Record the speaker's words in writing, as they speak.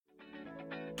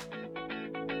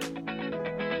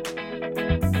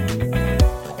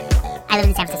I live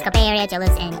in the San Francisco Bay Area. Joe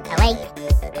lives in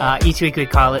LA. Each week we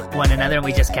call it one another and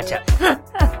we just catch up.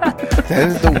 That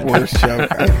is the worst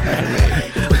joke I've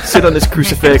ever made. Sit on this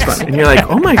crucifix, and you're like,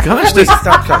 oh my gosh, Wait, this.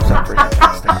 stop for a second.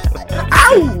 Stop.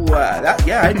 Ow!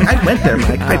 I went there,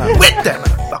 Mike. I went there,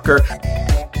 motherfucker.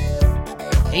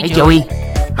 Hey, Joey.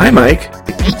 Hi, Mike.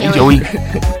 Hey, Joey.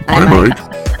 Hi, Mike.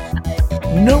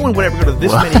 No one would ever go to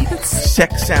this many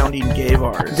sex-sounding gay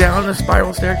bars. Down a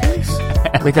spiral staircase.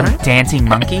 With a dancing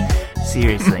monkey?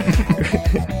 Seriously.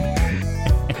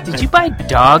 Did you buy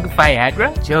dog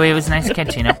Viagra? Joey, it was nice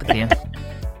catching up with you.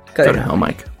 Go to hell,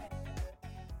 Mike.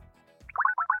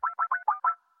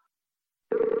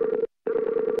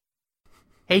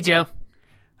 Hey, Joe.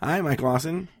 Hi, Mike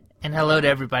Lawson. And hello to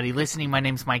everybody listening. My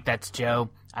name's Mike. That's Joe.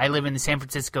 I live in the San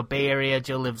Francisco Bay Area.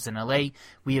 Joe lives in LA.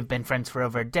 We have been friends for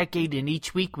over a decade, and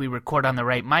each week we record on the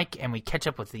right mic and we catch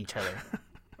up with each other.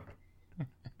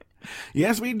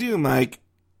 Yes, we do, Mike.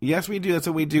 Yes, we do. That's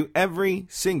what we do every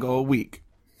single week.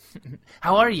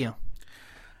 How are you?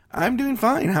 I'm doing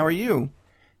fine. How are you?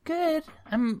 Good.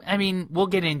 We'll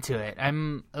get into it.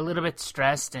 I'm a little bit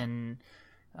stressed and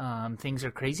things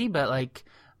are crazy, but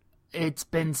it's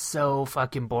been so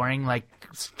fucking boring.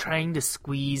 Trying to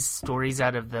squeeze stories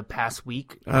out of the past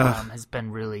week has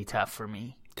been really tough for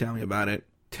me. Tell me about it.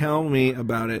 Tell me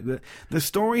about it. The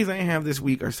stories I have this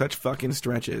week are such fucking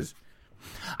stretches.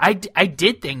 I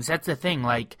did things. That's the thing.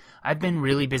 I've been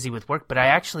really busy with work, but I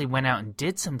actually went out and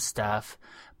did some stuff.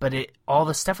 But all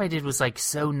the stuff I did was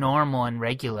so normal and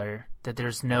regular that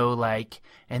there's no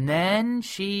and then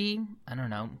she, I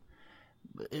don't know,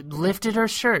 lifted her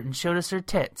shirt and showed us her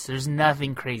tits. There's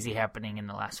nothing crazy happening in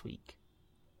the last week.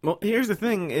 Well, here's the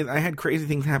thing. I had crazy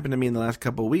things happen to me in the last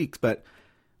couple of weeks, but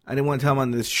I didn't want to tell them on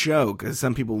this show because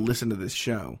some people listen to this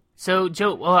show. So,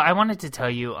 Joe, I wanted to tell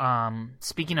you,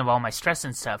 speaking of all my stress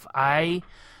and stuff, I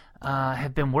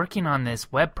have been working on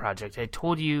this web project. I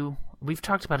told you, we've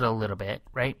talked about it a little bit,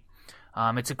 right?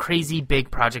 It's a crazy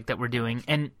big project that we're doing.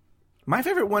 And my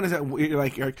favorite one is that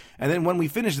you're and then when we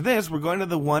finish this, we're going to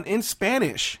the one in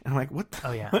Spanish. And I'm like, what?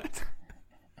 Oh, yeah. What?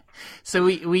 So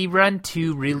we run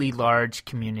two really large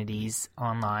communities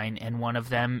online, and one of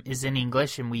them is in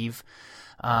English, and we've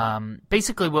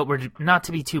basically what we're, not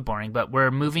to be too boring, but we're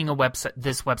moving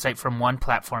this website from one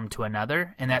platform to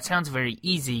another, and that sounds very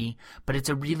easy, but it's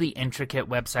a really intricate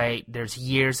website. There's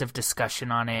years of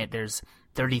discussion on it. There's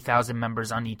 30,000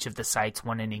 members on each of the sites,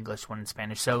 one in English, one in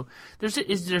Spanish. So there's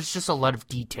just a lot of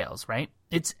details, right?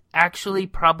 It's actually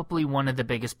probably one of the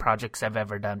biggest projects I've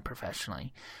ever done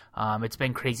professionally. It's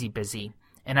been crazy busy.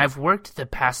 And I've worked the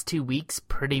past 2 weeks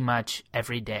pretty much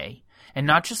every day. And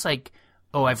not just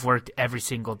I've worked every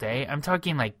single day. I'm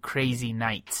talking crazy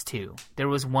nights too. There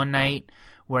was one night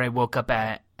where I woke up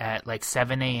at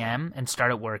 7 a.m. and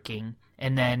started working.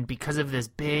 And then because of this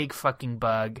big fucking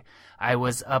bug, I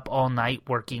was up all night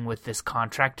working with this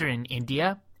contractor in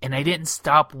India. And I didn't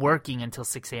stop working until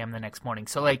 6 a.m. the next morning.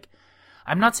 So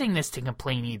I'm not saying this to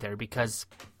complain either, because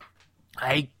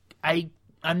I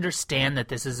understand that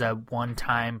this is a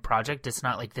one-time project. It's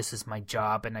not like this is my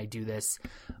job and I do this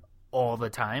all the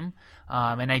time.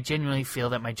 And I genuinely feel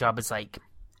that my job is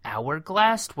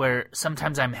hourglassed, where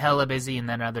sometimes I'm hella busy and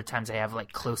then other times I have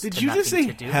close to nothing to do. Did you just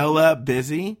say hella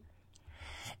busy?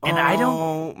 And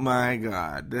oh my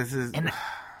God, this is.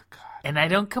 And I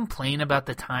don't complain about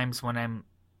the times when I'm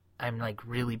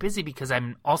really busy, because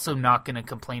I'm also not going to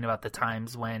complain about the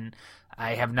times when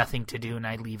I have nothing to do and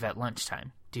I leave at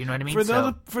lunchtime. Do you know what I mean?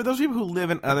 For those people who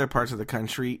live in other parts of the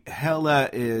country, hella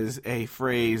is a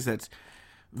phrase that's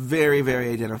very, very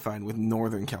identified with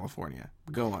Northern California.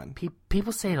 Go on.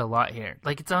 People say it a lot here.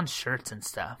 It's on shirts and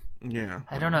stuff. Yeah.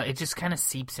 I don't know. It just kind of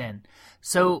seeps in.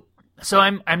 So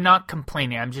I'm not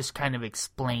complaining. I'm just kind of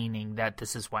explaining that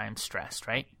this is why I'm stressed,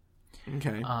 right?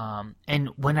 Okay. And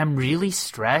when I'm really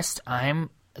stressed, I'm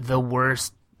the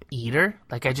worst eater.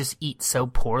 I just eat so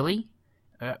poorly.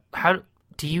 How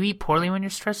do you eat poorly when you're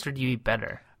stressed, or do you eat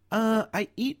better? I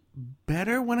eat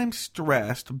better when I'm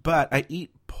stressed, but I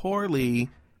eat poorly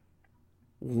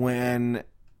when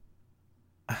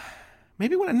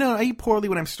I eat poorly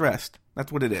when I'm stressed.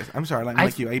 That's what it is. I'm sorry. I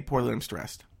eat poorly when I'm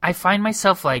stressed. I find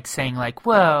myself saying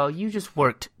well, you just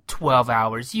worked 12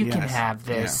 hours. You can have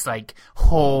this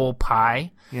whole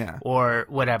pie, or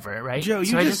whatever, right? Joe,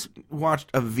 you just watched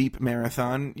a Veep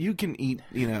marathon. You can eat,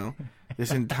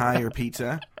 this entire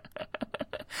pizza.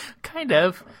 Kind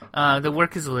of. The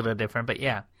work is a little different, but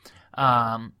yeah.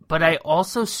 But I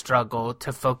also struggle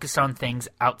to focus on things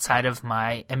outside of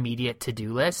my immediate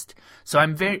to-do list. So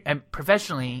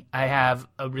professionally, I have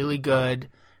a really good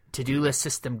to-do list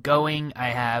system going. I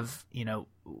have,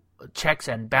 checks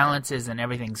and balances and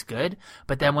everything's good.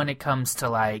 But then when it comes to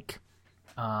like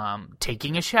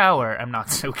taking a shower, I'm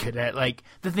not so good at like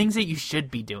the things that you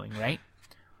should be doing, right?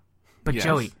 But Yes.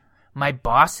 Joey, my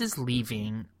boss is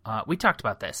leaving. We talked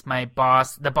about this. My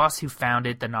boss, the boss who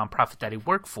founded the nonprofit that he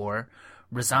worked for,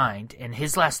 resigned, and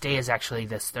his last day is actually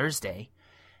this Thursday.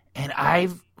 And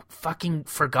I've fucking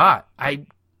forgot.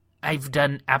 I've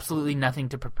done absolutely nothing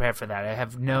to prepare for that. I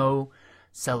have no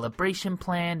celebration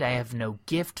planned. I have no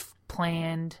gift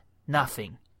planned.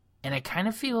 Nothing. And I kind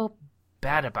of feel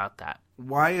bad about that.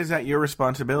 Why is that your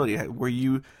responsibility? Were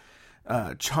you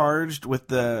charged with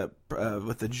the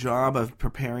job of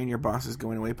preparing your boss's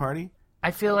going away party?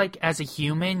 I feel like as a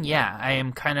human, yeah, I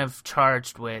am kind of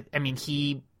charged with. I mean,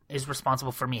 he is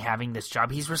responsible for me having this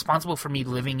job. He's responsible for me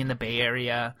living in the Bay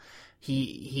Area.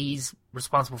 He's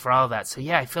responsible for all of that. So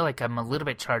yeah, I feel like I'm a little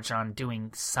bit charged on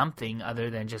doing something other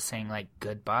than just saying like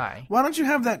goodbye. Why don't you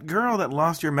have that girl that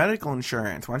lost your medical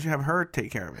insurance? Why don't you have her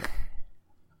take care of it?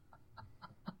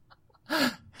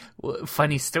 Well,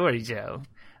 funny story, Joe.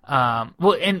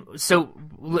 Well, and so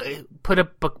put a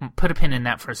pin in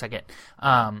that for a second.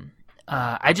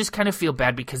 I just kind of feel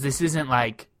bad because this isn't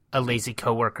like a lazy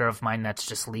coworker of mine that's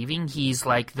just leaving. He's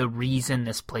like the reason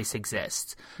this place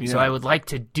exists. Yeah. So I would like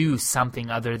to do something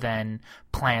other than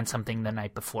plan something the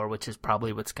night before, which is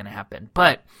probably what's going to happen.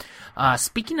 But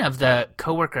speaking of the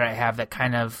coworker I have that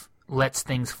kind of lets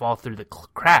things fall through the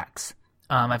cracks,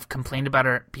 I've complained about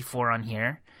her before on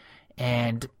here.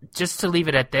 And just to leave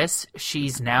it at this,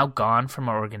 she's now gone from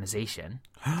our organization.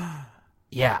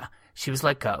 Yeah, she was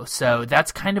let go. So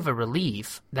that's kind of a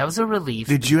relief. That was a relief.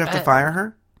 Did you have to fire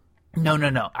her? No.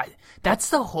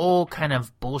 That's the whole kind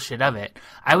of bullshit of it.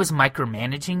 I was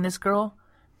micromanaging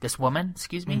this woman,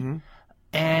 excuse me,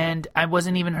 and I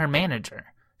wasn't even her manager.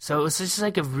 So it was just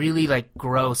like a really like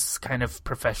gross kind of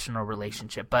professional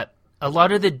relationship. But a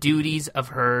lot of the duties of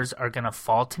hers are going to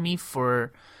fall to me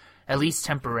for at least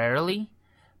temporarily.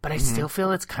 But I still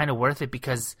feel it's kind of worth it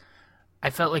because I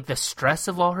felt like the stress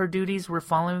of all her duties were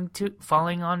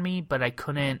falling on me, but I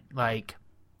couldn't like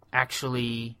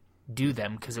actually do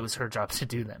them because it was her job to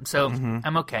do them. So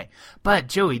I'm okay. But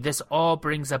Joey, this all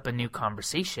brings up a new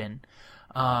conversation.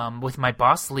 With my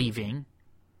boss leaving,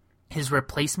 his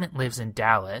replacement lives in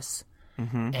Dallas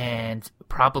and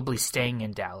probably staying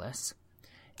in Dallas.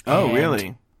 Oh, And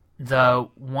really? The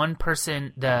one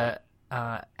person, the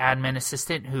admin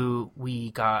assistant who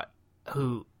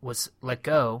was let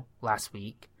go last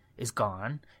week is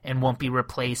gone and won't be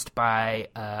replaced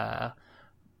by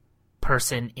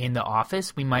person in the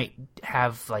office. We might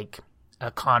have like a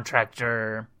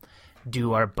contractor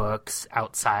do our books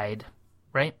outside,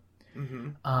 right?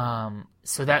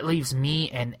 So that leaves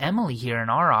me and Emily here in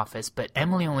our office, but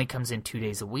Emily only comes in 2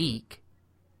 days a week.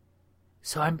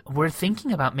 So we're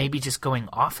thinking about maybe just going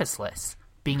officeless,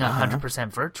 being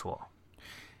 100% virtual.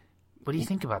 What do you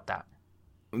think about that?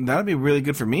 That'd be really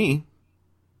good for me.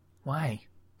 Why?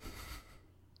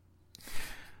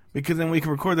 Because then we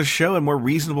can record the show in more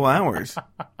reasonable hours.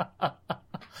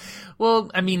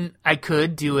 Well, I mean, I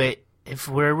could do it if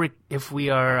we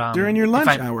are During your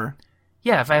lunch hour.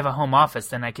 Yeah, if I have a home office,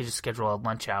 then I could just schedule a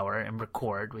lunch hour and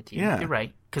record with you. Yeah. You're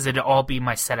right, because it'd all be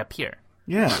my setup here.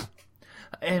 Yeah.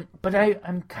 But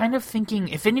I'm kind of thinking,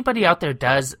 if anybody out there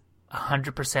does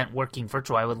 100% working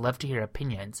virtual, I would love to hear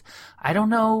opinions. I don't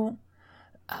know.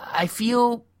 I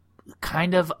feel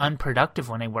kind of unproductive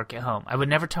when I work at home. I would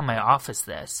never tell my office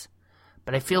this,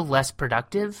 but I feel less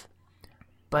productive.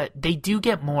 But they do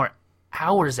get more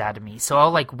hours out of me. So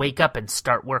I'll like wake up and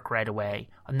start work right away,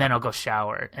 and then I'll go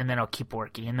shower, and then I'll keep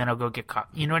working, and then I'll go get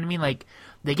coffee. You know what I mean? Like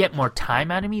they get more time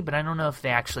out of me, but I don't know if they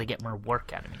actually get more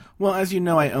work out of me. Well, as you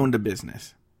know, I owned a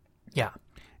business. Yeah.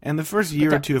 And the first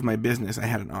year or two of my business, I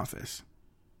had an office.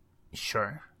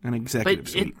 Sure. An executive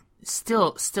suite.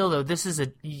 Still though, this is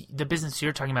the business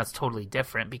you're talking about is totally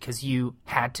different because you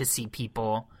had to see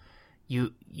people.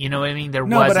 You know what I mean? There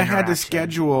was but I interaction. had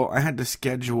to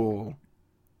schedule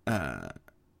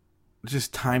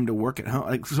just time to work at home.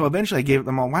 Like, so eventually I gave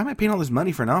them all, why am I paying all this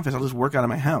money for an office? I'll just work out of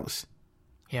my house.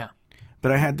 Yeah.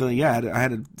 But I had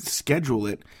to schedule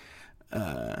it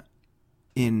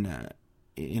in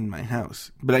my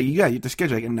house. But you have to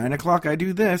schedule like at 9 o'clock I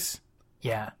do this.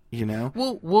 Yeah. You know?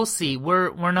 We'll see.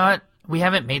 We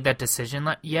haven't made that decision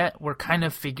yet. We're kind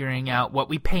of figuring out what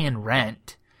we pay in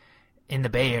rent in the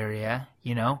Bay Area,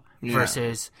 you know,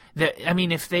 versus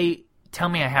if they tell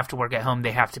me I have to work at home,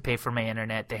 they have to pay for my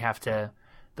internet. They'll have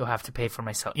to pay for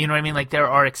my cell. You know what I mean? Like there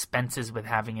are expenses with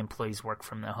having employees work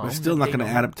from the home. It's still not going to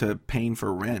add up to paying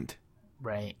for rent.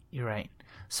 Right. You're right.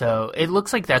 So it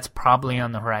looks like that's probably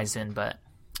on the horizon, but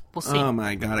we'll see. Oh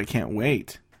my God, I can't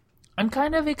wait. I'm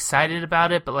kind of excited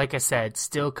about it, but like I said,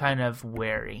 still kind of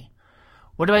wary.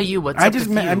 What about you? What's up with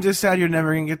you? I'm just sad you're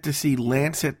never going to get to see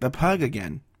Lancet the pug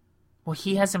again. Well,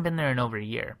 he hasn't been there in over a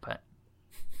year, but...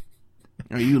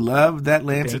 Oh, you love that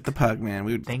Lancet the pug, man.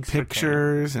 We would Thanks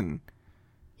pictures and...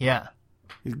 Yeah.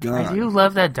 He's gone. I do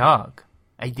love that dog.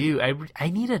 I do. I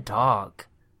need a dog.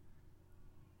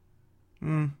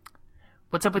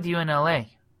 What's up with you in L.A.?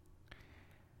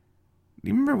 Do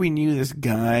you remember we knew this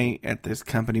guy at this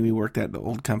company we worked at, the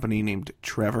old company named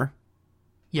Trevor?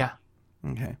 Yeah.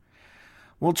 Okay.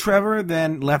 Well, Trevor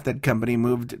then left that company,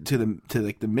 moved to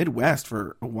the Midwest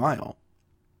for a while.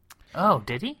 Oh,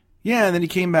 did he? Yeah, and then he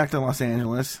came back to Los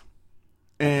Angeles,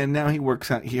 and now he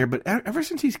works out here. But ever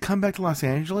since he's come back to Los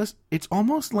Angeles, it's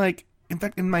almost like, in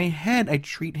fact, in my head, I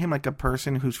treat him like a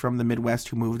person who's from the Midwest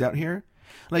who moved out here.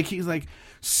 Like, he's like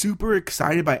super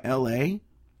excited by L.A.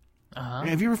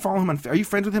 Have you ever followed him are you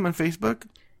friends with him on Facebook?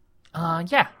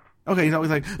 Yeah. Okay, he's always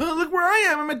like, oh, look where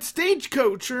I am. I'm at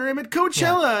Stagecoach, or I'm at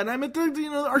Coachella, and I'm at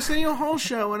the Arsenio Hall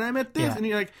show, and I'm at this. And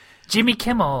you're like... Jimmy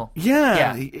Kimmel.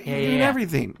 Yeah.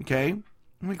 Everything, okay?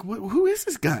 I'm like, who is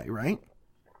this guy, right?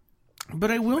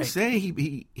 But I will say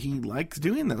he likes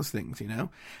doing those things, you know?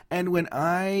 And when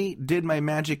I did my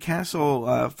Magic Castle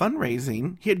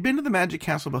fundraising, he had been to the Magic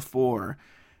Castle before.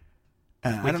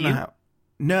 I don't know how...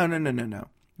 No.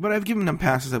 But I've given him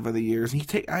passes over the years.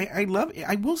 I love it.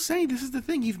 I will say, this is the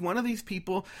thing. He's one of these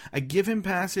people. I give him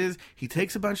passes. He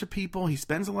takes a bunch of people. He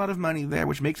spends a lot of money there,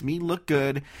 which makes me look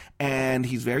good. And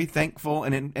he's very thankful.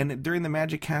 And during the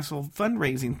Magic Castle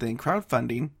fundraising thing,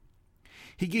 crowdfunding,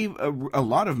 he gave a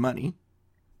lot of money.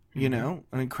 You know,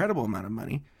 an incredible amount of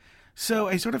money. So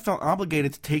I sort of felt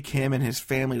obligated to take him and his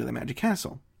family to the Magic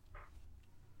Castle.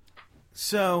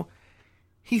 So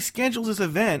he schedules this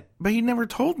event, but he never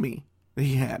told me that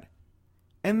he had.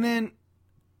 And then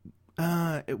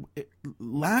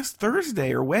last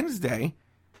Thursday or Wednesday,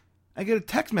 I get a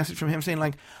text message from him saying,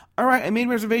 like, all right, I made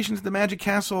reservations at the Magic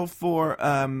Castle for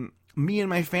me and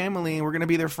my family, and we're going to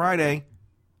be there Friday.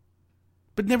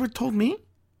 But never told me.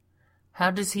 How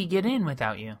does he get in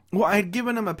without you? Well, I had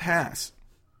given him a pass,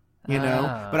 you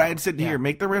know, but I had said, here,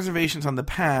 make the reservations on the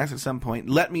pass at some point.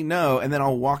 Let me know, and then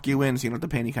I'll walk you in so you don't have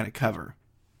to pay any kind of cover.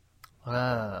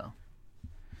 Oh.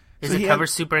 Is the cover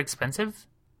super expensive?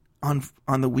 On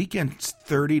the weekend, it's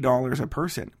 $30 a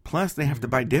person. Plus, they have to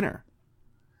buy dinner.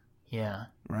 Yeah.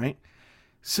 Right?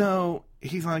 So,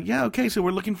 he's like, yeah, okay, so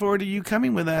we're looking forward to you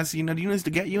coming with us. You know, do you need us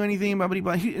to get you anything? Blah, blah,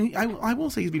 blah. I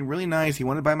will say he's been really nice. He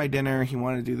wanted to buy my dinner. He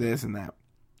wanted to do this and that.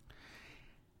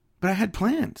 But I had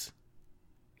plans.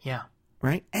 Yeah.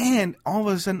 Right? And all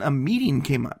of a sudden, a meeting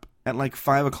came up at like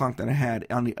 5 o'clock that I had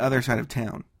on the other side of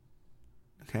town.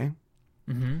 Okay?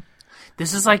 Mm-hmm.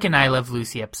 This is like an I Love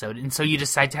Lucy episode. And so you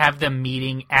decide to have the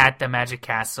meeting at the Magic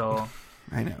Castle.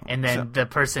 I know. And then the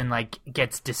person, like,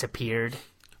 gets disappeared.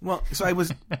 Well,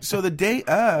 so the day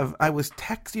of, I was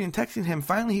texting him.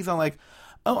 Finally, he's all like,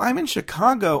 oh, I'm in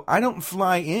Chicago. I don't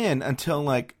fly in until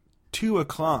like 2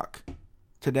 o'clock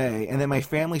today. And then my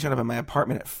family showed up at my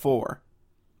apartment at 4.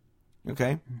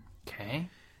 Okay? Okay.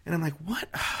 And I'm like, what?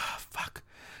 Fuck.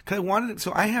 Because I wanted it.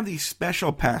 So I have these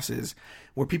special passes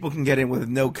where people can get in with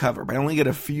no cover, but I only get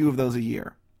a few of those a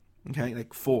year. Okay?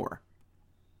 Like 4.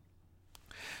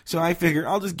 So I figure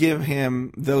I'll just give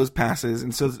him those passes,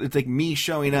 and so it's like me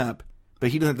showing up, but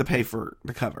he doesn't have to pay for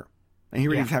the cover. And he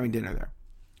already is having dinner there.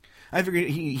 I figured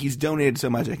he's donated so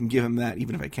much I can give him that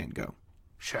even if I can't go.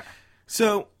 Sure.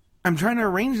 So I'm trying to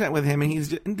arrange that with him,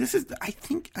 and this is I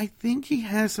think he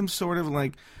has some sort of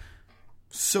like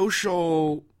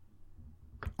social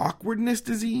awkwardness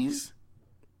disease.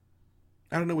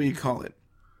 I don't know what you call it.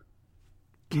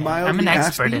 Okay. I'm an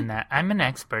expert in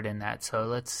that. So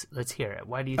let's hear it.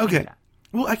 Why do you think that?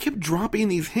 Well, I kept dropping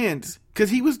these hints because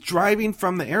he was driving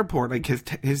from the airport. Like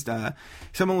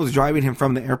someone was driving him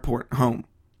from the airport home,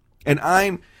 and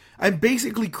I'm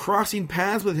basically crossing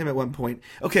paths with him at one point.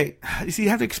 Okay, you see, you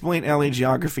have to explain LA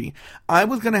geography. I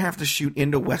was gonna have to shoot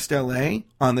into West LA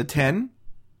on the 10,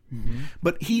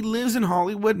 but he lives in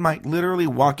Hollywood, literally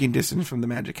walking distance from the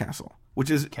Magic Castle. Which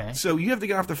is, so you have to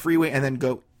get off the freeway and then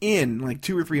go in like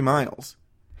 2 or 3 miles.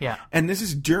 Yeah. And this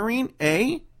is during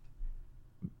A,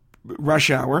 rush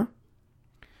hour.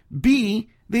 B,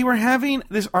 they were having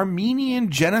this Armenian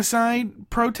genocide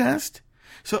protest.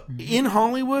 So in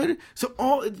Hollywood, so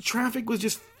all the traffic was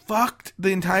just fucked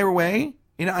the entire way.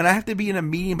 You know, and I have to be in a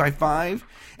meeting by 5,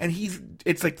 and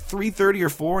it's like 3:30 or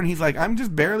 4, and he's like, I'm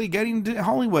just barely getting to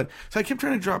Hollywood. So I kept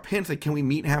trying to drop hints like, can we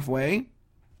meet halfway?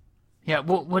 Yeah,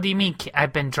 well, what do you mean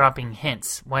I've been dropping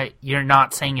hints? Why, you're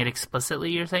not saying it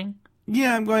explicitly, you're saying?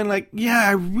 Yeah, I'm going like,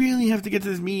 I really have to get to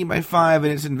this meeting by 5,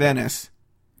 and it's in Venice.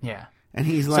 Yeah. And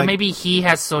he's So like, maybe he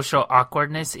has social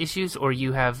awkwardness issues, or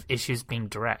you have issues being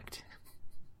direct.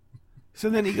 so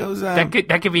then he goes, That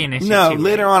could be an issue. no, too,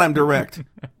 later right? on I'm direct.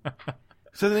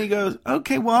 So then he goes,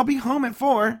 okay, well, I'll be home at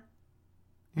 4.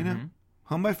 You know,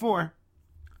 home by 4.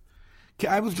 Okay,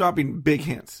 I was dropping big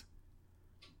hints.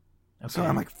 Okay. So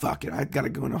I'm like, fuck it. I got to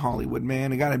go into Hollywood,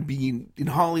 man. I got to be in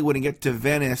Hollywood and get to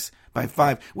Venice by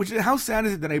 5. Which, how sad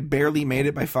is it that I barely made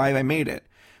it by 5? I made it.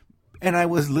 And I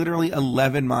was literally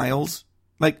 11 miles.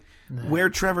 Like, where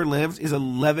Trevor lives is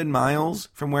 11 miles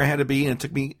from where I had to be, and it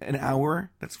took me an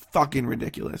hour. That's fucking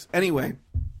ridiculous. Anyway.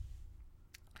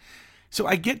 So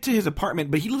I get to his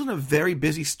apartment, but he lives on a very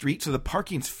busy street, so the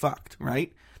parking's fucked,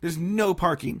 right? There's no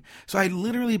parking. So I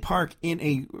literally park in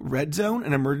a red zone,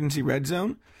 an emergency red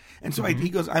zone. And so he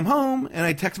goes, I'm home. And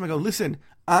I text him, I go, listen,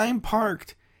 I'm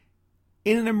parked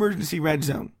in an emergency red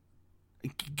zone.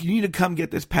 You need to come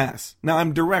get this pass. Now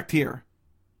I'm direct here.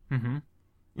 Mm-hmm.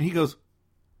 And he goes,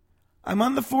 I'm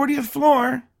on the 40th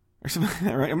floor. Or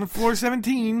something, right? I'm on floor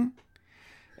 17.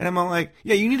 And I'm all like,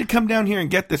 yeah, you need to come down here and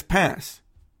get this pass.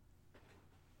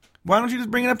 Why don't you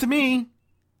just bring it up to me?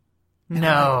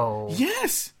 No.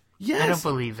 Yes. Yes. I don't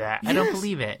believe that. Yes. I don't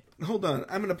believe it. Hold on.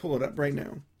 I'm going to pull it up right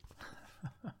now.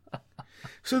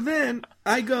 So then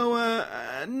I go,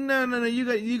 no,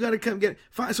 you got to come get it.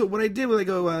 Fine. So what I did was I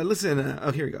go, listen,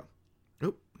 here we go.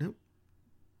 Nope.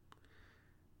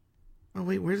 Oh,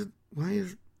 wait, why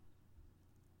is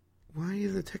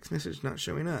the text message not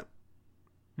showing up?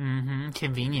 Mm-hmm.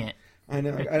 Convenient. I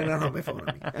know. I don't have my phone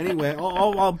on me. Anyway,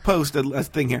 I'll post a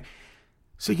thing here.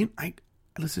 So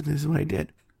listen, this is what I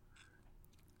did.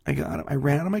 I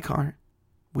ran out of my car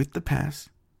with the pass.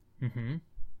 Mm-hmm.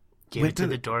 Give it to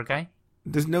the door guy?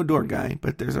 There's no door guy,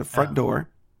 but there's a front door.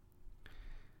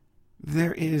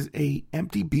 There is a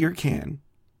empty beer can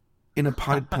in a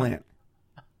potted plant.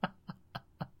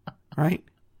 Right?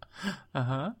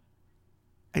 Uh-huh.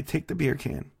 I take the beer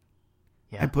can.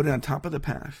 Yeah. I put it on top of the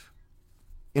pass.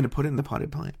 And I put it in the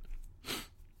potted plant.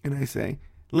 And I say,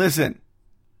 listen,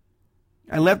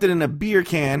 I left it in a beer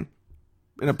can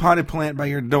in a potted plant by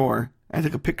your door. I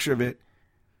took a picture of it.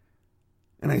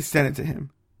 And I sent it to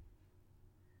him.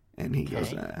 And he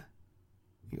goes,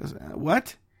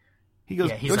 what? He goes,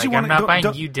 yeah, he's don't like, you want I'm not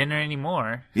buying you dinner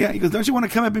anymore. Yeah, he goes, don't you want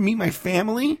to come up and meet my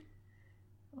family?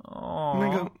 Oh. And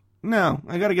I go, no,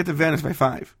 I got to get to Venice by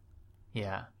 5.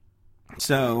 Yeah.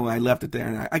 So I left it there,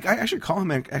 and I should call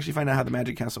him and actually find out how the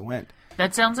Magic Castle went.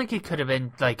 That sounds like it could have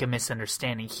been like a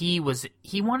misunderstanding. He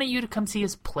wanted you to come see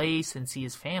his place and see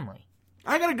his family.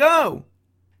 I gotta go.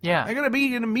 Yeah. I gotta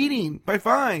be in a meeting by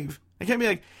 5. I can't be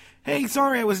like, hey,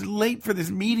 sorry, I was late for this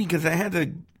meeting because I had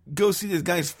to go see this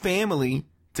guy's family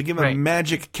to give him a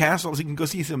Magic Castle so he can go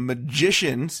see some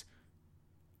magicians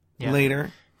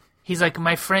later. He's like,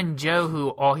 my friend Joe, who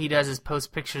all he does is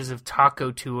post pictures of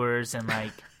taco tours and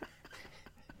like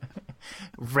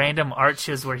random art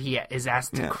shows where he is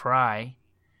asked to cry.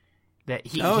 That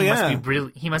he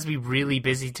must be really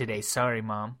busy today. Sorry,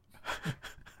 Mom.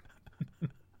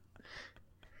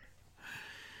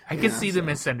 I can see the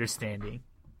misunderstanding.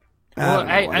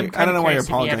 I don't know why you're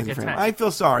apologizing for him. I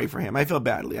feel sorry for him. I feel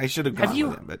badly. I should have gone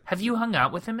with him. But have you hung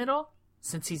out with him at all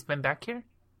since he's been back here?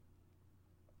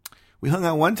 We hung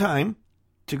out one time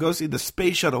to go see the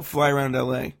space shuttle fly around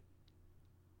L.A.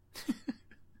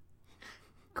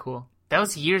 Cool. That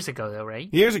was years ago, though, right?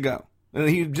 Years ago. And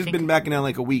he'd just been back in L.A.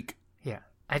 like a week. Yeah.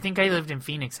 I think I lived in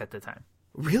Phoenix at the time.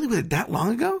 Really? Was it that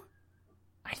long ago?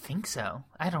 I think so.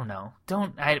 I don't know.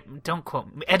 Don't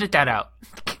quote me. Edit that out.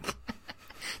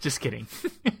 Just kidding.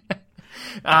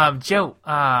 Joe,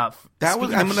 I'm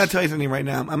going to tell you something right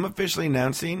now. I'm officially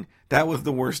announcing that was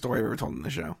the worst story I've ever told in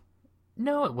the show.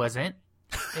 No, it wasn't.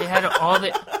 It had all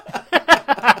the...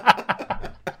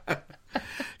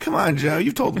 Come on, Joe.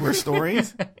 You've told worse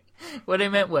stories. What I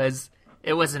meant was,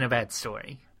 it wasn't a bad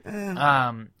story. It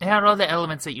had all the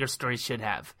elements that your story should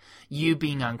have. You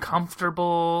being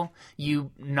uncomfortable,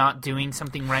 you not doing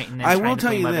something right, and then trying to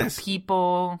blame other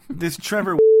people. This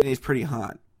Trevor is pretty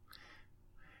hot.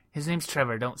 His name's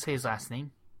Trevor. Don't say his last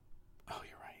name. Oh,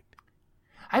 you're right.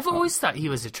 I've always thought he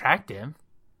was attractive.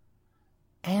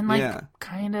 And,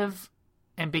 kind of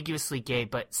ambiguously gay,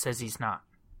 but says he's not.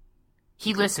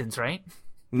 He listens, right?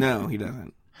 No, he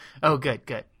doesn't. Oh, good.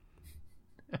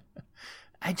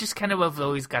 I just kind of have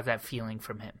always got that feeling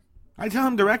from him. I tell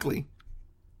him directly.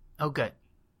 Oh, good.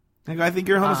 I think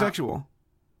you're homosexual.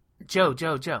 Joe.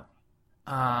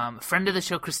 Friend of the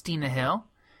show, Christina Hill,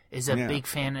 is a big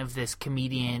fan of this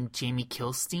comedian, Jamie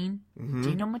Kilstein. Mm-hmm. Do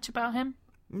you know much about him?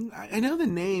 I know the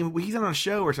name. He's on a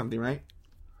show or something, right?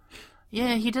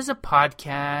 Yeah, he does a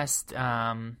podcast,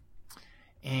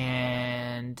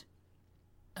 and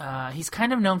he's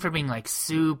kind of known for being like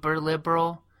super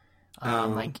liberal,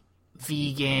 like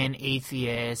vegan,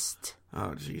 atheist.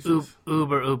 Oh, Jesus.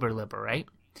 Uber liberal, right?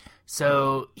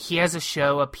 So he has a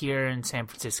show up here in San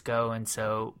Francisco, and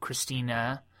so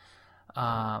Christina,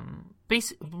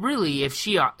 really, if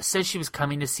she says she was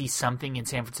coming to see something in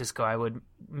San Francisco, I would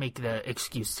make the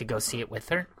excuse to go see it with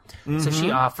her. Mm-hmm. So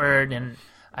she offered, and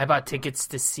I bought tickets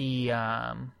to see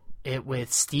it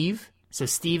with Steve. So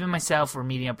Steve and myself were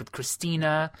meeting up with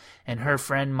Christina and her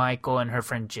friend Michael and her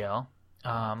friend Jill.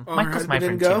 Michael's my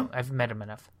friend too. I've met him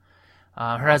enough.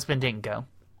 Her husband didn't go.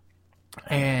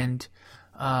 And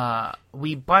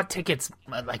we bought tickets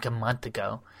like a month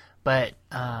ago. But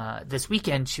this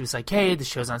weekend she was like, hey, the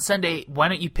show's on Sunday. Why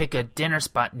don't you pick a dinner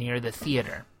spot near the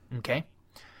theater? Okay.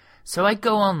 So I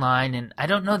go online, and I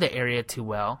don't know the area too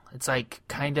well. It's like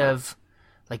kind of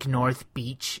like North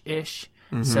Beach-ish.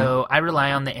 Mm-hmm. So I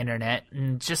rely on the internet,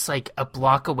 and just like a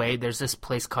block away, there's this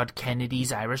place called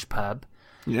Kennedy's Irish Pub.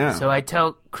 Yeah. So I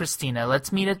tell Christina,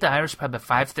 let's meet at the Irish Pub at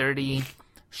 5:30.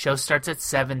 Show starts at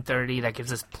 7:30. That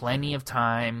gives us plenty of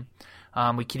time.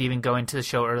 We could even go into the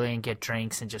show early and get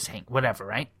drinks and just hang, whatever,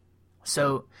 right?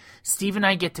 So Steve and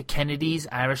I get to Kennedy's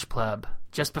Irish Pub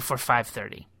just before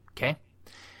 5:30. Okay.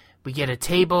 We get a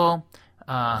table.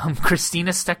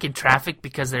 Christina's stuck in traffic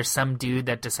because there's some dude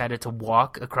that decided to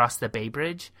walk across the Bay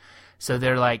Bridge. So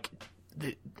they're like,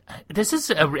 this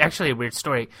is actually a weird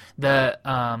story. The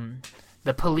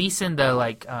police in the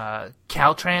like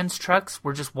Caltrans trucks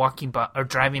were just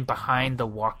driving behind the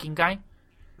walking guy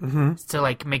to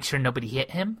like make sure nobody hit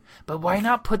him. But why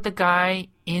not put the guy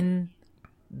in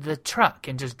the truck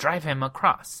and just drive him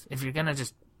across if you're gonna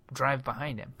just drive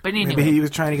behind him? But anyway, maybe he was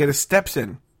trying to get his steps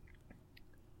in.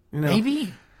 You know,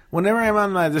 maybe. Whenever I'm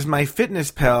on my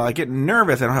FitnessPal, I get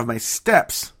nervous. I don't have my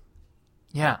steps.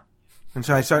 Yeah. And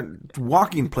so I start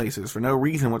walking places for no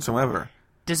reason whatsoever.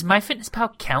 Does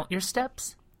MyFitnessPal count your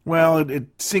steps? Well,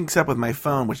 it syncs up with my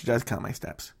phone, which does count my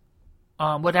steps.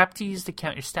 What app do you use to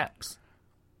count your steps?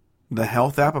 The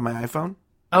health app on my iPhone.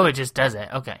 Oh, it just does it.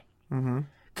 Okay.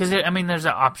 Because, there's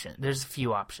an option. There's a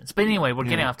few options. But anyway, we're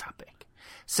getting off topic.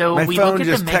 So my we phone look at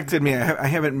just texted me. I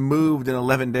haven't moved in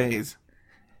 11 days.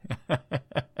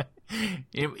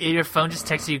 Your phone just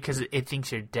texts you because it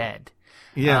thinks you're dead.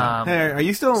 Yeah. Hey, are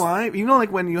you still alive? You know,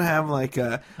 like when you have like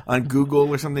on Google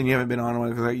or something you haven't been on,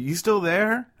 like, are you still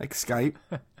there? Like Skype.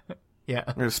 Yeah.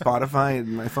 Or Spotify,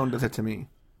 and my phone does it to me.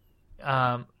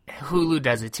 Hulu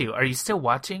does it too. Are you still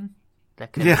watching?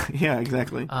 Yeah,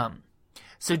 exactly.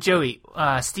 So Joey,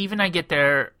 Steve and I get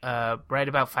there right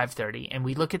about 5:30, and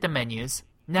we look at the menus.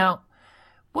 Now,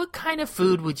 what kind of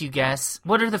food would you guess?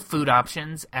 What are the food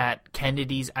options at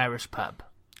Kennedy's Irish Pub?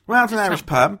 Well, it's an Irish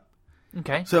pub.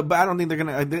 Okay. So, but I don't think they're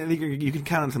gonna. I think you can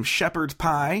count on some shepherd's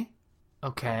pie.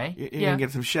 Okay. You can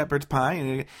get some shepherd's pie,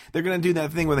 and they're gonna do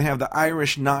that thing where they have the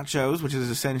Irish nachos, which is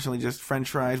essentially just French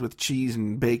fries with cheese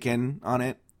and bacon on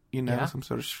it. You know, some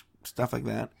sort of stuff like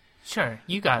that. Sure,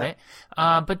 you got it.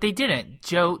 But they didn't.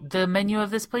 Joe, the menu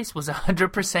of this place was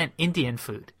 100% Indian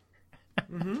food.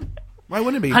 Why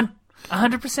wouldn't it be?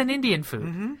 100% Indian food.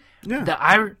 Mm-hmm. Yeah.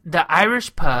 The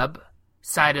Irish pub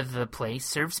side of the place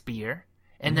serves beer,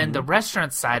 and then the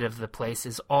restaurant side of the place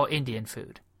is all Indian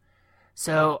food.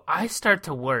 So I start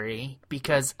to worry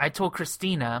because I told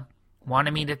Christina, want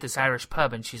to meet at this Irish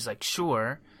pub, and she's like,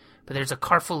 sure, but there's a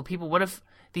car full of people. What if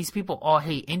these people all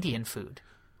hate Indian food,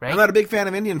 right? I'm not a big fan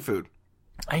of Indian food.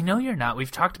 I know you're not.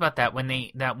 We've talked about that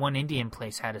when that one Indian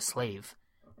place had a slave.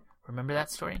 Remember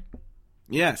that story?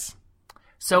 Yes.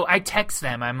 So I text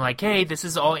them. I'm like, hey, this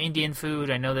is all Indian food.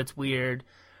 I know that's weird.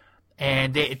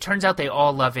 And it turns out they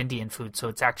all love Indian food, so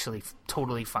it's actually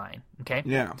totally fine. Okay?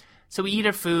 Yeah. So we eat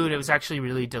our food. It was actually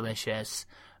really delicious.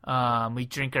 We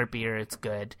drink our beer. It's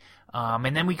good.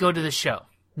 And then we go to the show.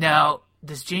 Now,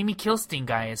 this Jamie Kilstein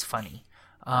guy is funny.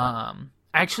 I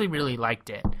actually really liked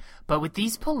it. But with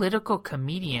these political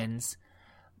comedians,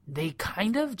 they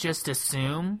kind of just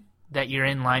assume that you're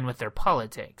in line with their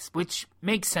politics, which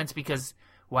makes sense because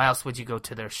why else would you go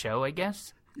to their show, I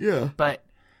guess? Yeah. But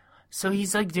so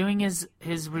he's like doing his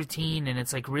routine, and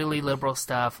it's like really liberal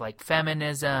stuff like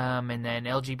feminism and then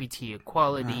LGBT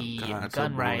equality and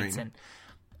gun rights, and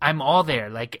I'm all there.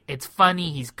 Like, it's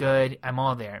funny, he's good, I'm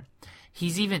all there.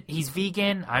 He's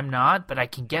vegan, I'm not, but I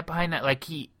can get behind that. Like,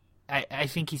 I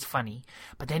think he's funny.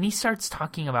 But then he starts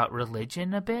talking about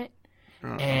religion a bit.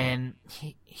 And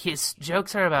his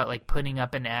jokes are about like putting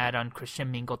up an ad on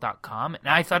christianmingle.com, and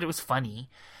I thought it was funny.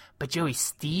 But Joey,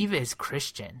 Steve is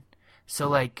Christian, so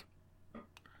like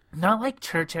not like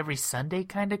church every Sunday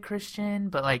kind of Christian,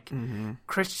 but like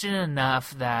Christian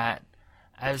enough that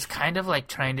I was kind of like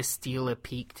trying to steal a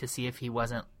peek to see if he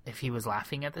wasn't if he was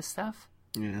laughing at this stuff.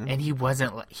 Yeah. And he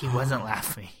wasn't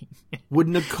laughing. Would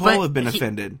Nicole have been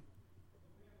offended?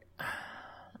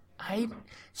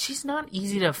 She's not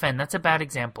easy to offend. That's a bad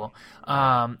example.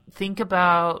 Think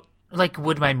about, like,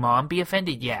 would my mom be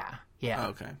offended? Yeah.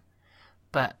 Okay.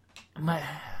 But I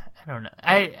don't know.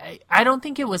 I don't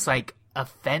think it was, like,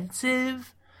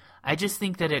 offensive. I just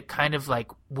think that it kind of,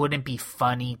 like, wouldn't be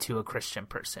funny to a Christian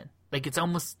person. Like, it's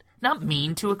almost not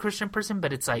mean to a Christian person,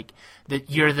 but it's like that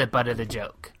you're the butt of the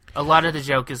joke. A lot of the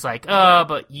joke is like, oh,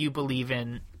 but you believe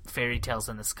in fairy tales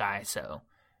in the sky, so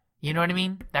you know what I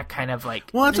mean? That kind of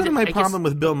like. Well, that's sort of my problem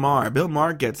with Bill Maher. Bill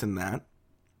Maher gets in that.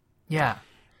 Yeah.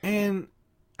 And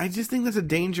I just think that's a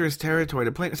dangerous territory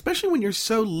to play, especially when you're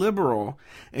so liberal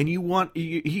and you want.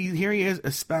 Here he is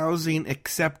espousing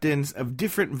acceptance of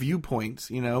different viewpoints.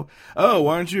 You know, oh,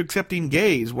 why aren't you accepting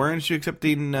gays? Why aren't you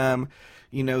accepting,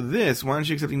 this? Why aren't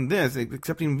you accepting this?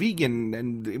 Accepting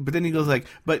vegan? But then he goes like,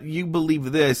 but you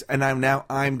believe this, and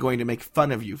I'm going to make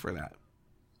fun of you for that.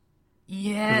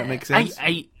 Yeah, does that make sense?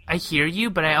 I hear you,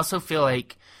 but I also feel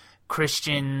like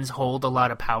Christians hold a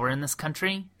lot of power in this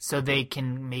country, so they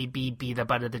can maybe be the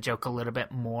butt of the joke a little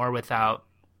bit more without.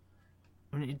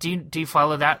 Do you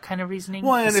follow that kind of reasoning?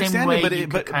 Well, I understand it,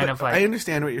 but I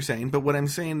understand what you're saying. But what I'm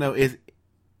saying though is,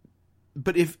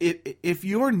 but if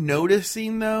you're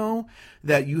noticing though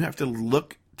that you have to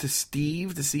look to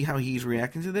Steve to see how he's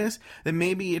reacting to this, then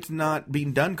maybe it's not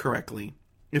being done correctly.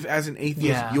 If as an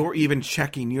atheist you're even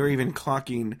checking, you're even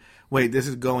clocking, wait, this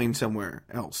is going somewhere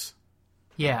else.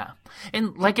 Yeah.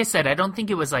 And like I said, I don't think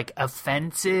it was like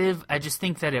offensive. I just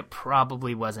think that it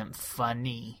probably wasn't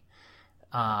funny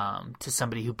to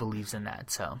somebody who believes in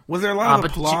that. So was there a lot of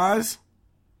applause?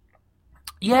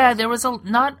 Yeah, there was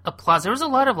not applause. There was a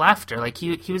lot of laughter. Like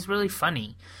he was really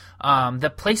funny.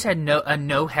 The place had a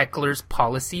no hecklers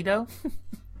policy though.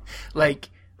 Like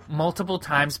multiple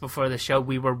times before the show,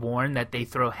 we were warned that they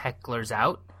throw hecklers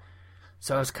out.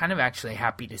 So I was kind of actually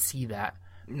happy to see that.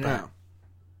 Yeah.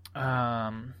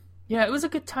 Yeah, it was a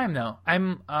good time though.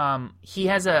 He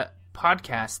has a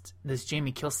podcast, this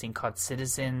Jamie Kilstein, called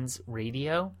Citizens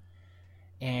Radio,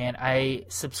 and I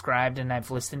subscribed and I've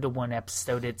listened to one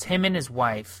episode. It's him and his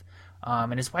wife,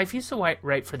 and his wife used to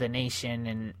write for The Nation,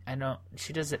 and I know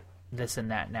she does this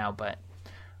and that now, but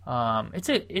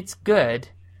it's good.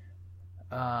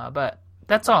 But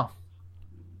that's all.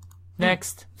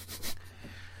 Next.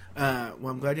 Well,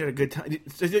 I'm glad you had a good time.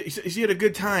 So you had a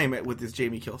good time with this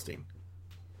Jamie Kilstein.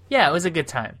 Yeah, it was a good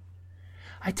time.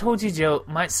 I told you, Joe,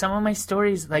 some of my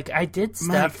stories, like, I did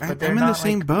stuff, Mike, but they're I'm not in the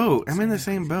same like, boat. I'm in the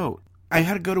same boat. I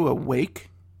had to go to a wake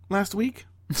last week.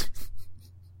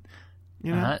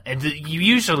 You know? And you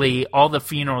usually, all the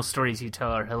funeral stories you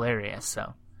tell are hilarious,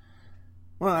 so.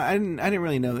 Well, I didn't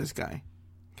really know this guy.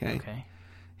 Okay.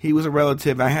 He was a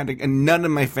relative. I had to, and none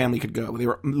of my family could go. They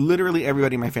were literally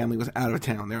everybody in my family was out of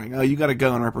town. They're like, "Oh, you got to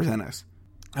go and represent us."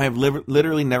 I have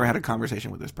literally never had a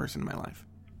conversation with this person in my life.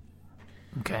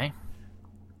 Okay.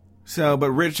 So,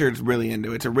 but Richard's really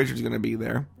into it. So Richard's going to be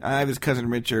there. I have this cousin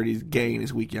Richard. He's gay and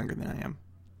he's a week younger than I am.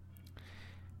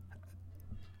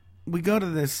 We go to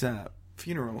this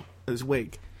funeral, this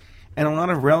wake, and a lot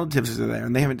of relatives are there,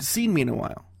 and they haven't seen me in a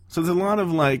while. So there's a lot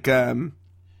of like.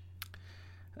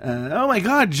 Oh my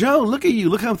God, Joe, look at you.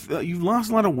 Look how you've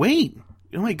lost a lot of weight.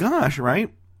 Oh my gosh,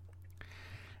 right?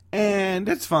 And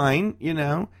that's fine, you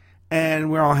know.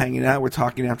 And we're all hanging out. We're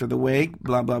talking after the wake,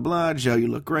 blah, blah, blah. Joe, you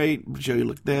look great. Joe, you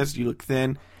look this. You look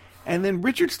thin. And then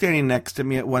Richard's standing next to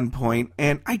me at one point,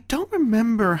 and I don't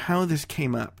remember how this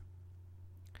came up.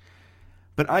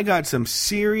 But I got some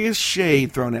serious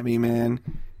shade thrown at me, man.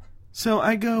 So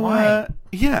I go,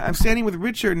 I'm standing with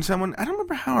Richard and someone. I don't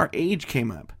remember how our age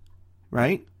came up,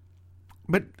 right?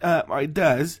 But it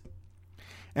does.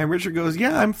 And Richard goes,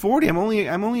 "Yeah, I'm 40. I'm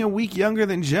only a week younger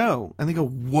than Joe." And they go,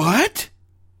 "What?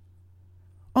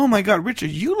 Oh my God,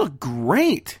 Richard, you look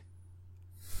great.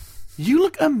 You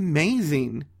look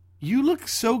amazing. You look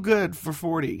so good for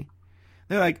 40."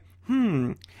 They're like,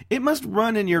 it must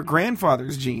run in your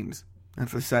grandfather's genes.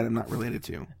 That's the side I'm not related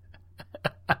to.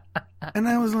 And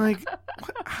I was like,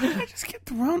 how did I just get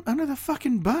thrown under the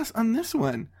fucking bus on this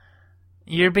one?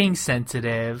 You're being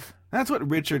sensitive. That's what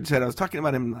Richard said. I was talking to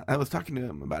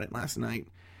him about it last night,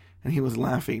 and he was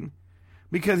laughing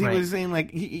because he was saying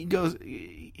like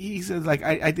he says like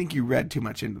I think you read too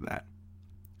much into that.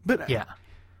 But yeah,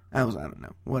 I don't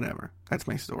know, whatever. That's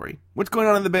my story. What's going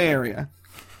on in the Bay Area?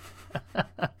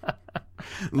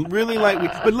 Really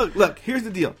but look. Here's the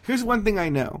deal. Here's one thing I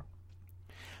know.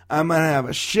 I'm gonna have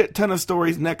a shit ton of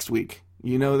stories next week.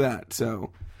 You know that,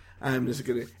 so. I'm just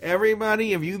going to...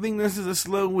 Everybody, if you think this is a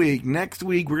slow week, next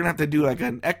week we're going to have to do like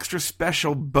an extra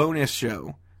special bonus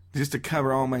show just to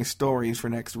cover all my stories for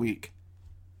next week.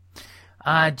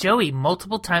 Joey,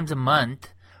 multiple times a month,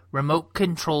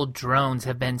 remote-controlled drones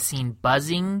have been seen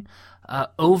buzzing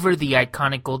over the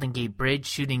iconic Golden Gate Bridge,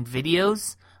 shooting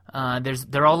videos.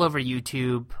 They're all over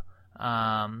YouTube,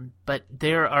 but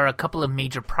there are a couple of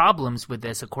major problems with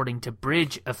this, according to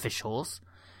bridge officials.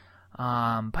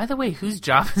 By the way, whose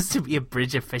job is to be a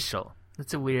bridge official?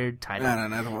 That's a weird title. I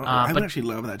don't know. I would actually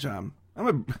love that job.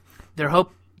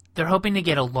 They're hoping to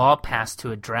get a law passed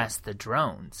to address the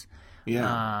drones.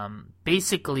 Yeah.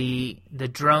 Basically, the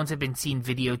drones have been seen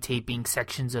videotaping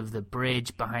sections of the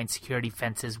bridge behind security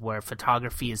fences where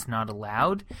photography is not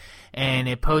allowed, and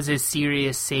it poses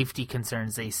serious safety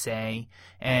concerns, they say.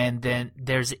 And then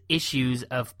there's issues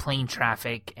of plane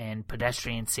traffic and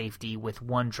pedestrian safety, with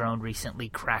one drone recently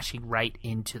crashing right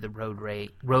into the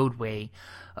roadway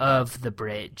of the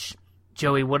bridge.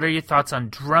 Joey, what are your thoughts on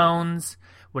drones?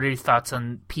 What are your thoughts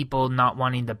on people not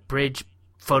wanting the bridge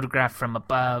photographed from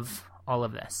above? All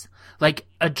of this. Like,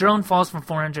 a drone falls from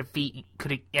 400 feet.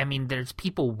 There's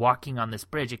people walking on this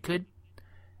bridge. It could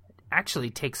actually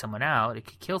take someone out. It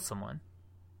could kill someone.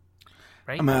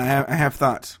 Right? I have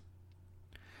thoughts.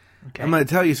 Okay. I'm going to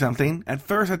tell you something. At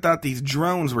first, I thought these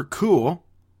drones were cool.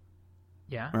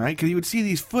 Yeah. Right? Because you would see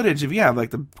these footage of, like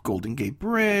the Golden Gate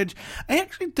Bridge.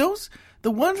 The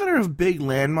ones that are of big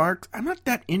landmarks, I'm not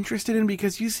that interested in,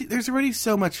 because you see, there's already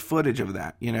so much footage of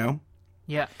that, you know?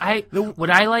 Yeah, what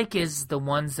I like is the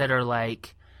ones that are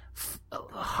like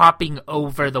hopping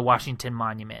over the Washington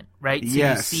Monument, right? So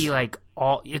yes. You see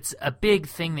it's a big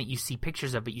thing that you see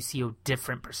pictures of, but you see a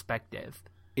different perspective.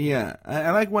 Yeah,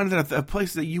 I like ones that are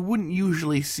places that you wouldn't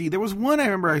usually see. There was one I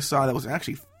remember I saw that was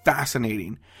actually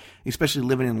fascinating, especially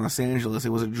living in Los Angeles. It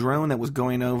was a drone that was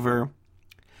going over.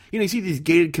 You see these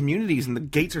gated communities, and the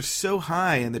gates are so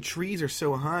high, and the trees are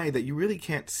so high that you really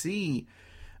can't see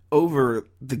over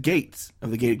the gates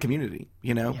of the gated community,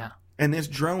 Yeah. And this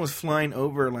drone was flying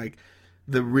over, like,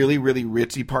 the really, really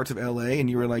ritzy parts of LA, and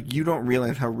you were like, you don't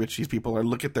realize how rich these people are.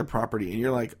 Look at their property. And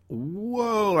you're like,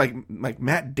 whoa, like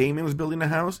Matt Damon was building a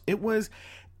house. It was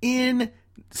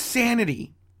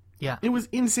insanity. Yeah. It was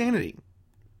insanity.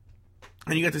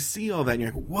 And you got to see all that, and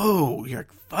you're like, whoa. You're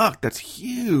like, fuck, that's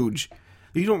huge.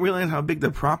 You don't realize how big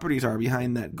the properties are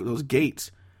behind those gates.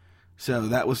 So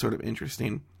that was sort of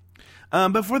interesting.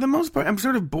 But for the most part, I'm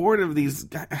sort of bored of these.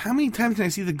 How many times can I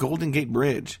see the Golden Gate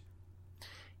Bridge?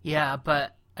 Yeah,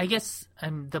 but I guess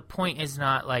the point is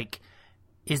not, like,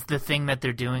 is the thing that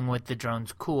they're doing with the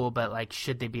drones cool, but, like,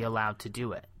 should they be allowed to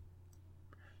do it?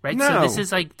 Right? No. So this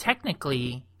is, like,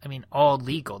 technically, all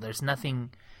legal. There's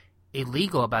nothing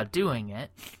illegal about doing it.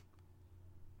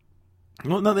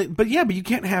 Well, no, but you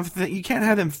can't have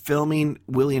them filming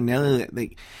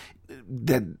willy-nilly.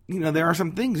 That there are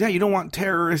some things. Yeah, you don't want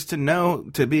terrorists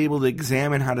to be able to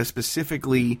examine how to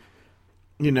specifically,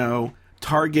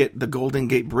 target the Golden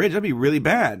Gate Bridge. That'd be really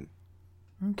bad.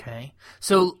 Okay,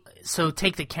 so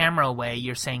take the camera away.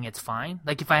 You're saying it's fine?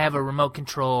 Like, if I have a remote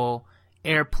control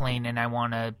airplane and I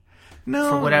want to,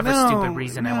 for whatever stupid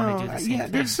reason, I want to do the same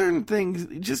thing. There's certain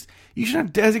things. You should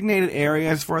have designated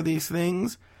areas for these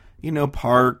things.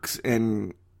 Parks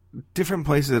and different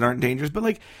places that aren't dangerous.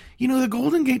 But, the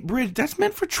Golden Gate Bridge, that's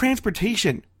meant for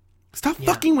transportation. Stop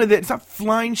fucking with it. Stop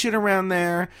flying shit around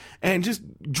there. And just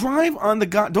drive on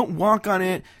don't walk on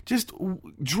it. Just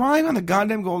drive on the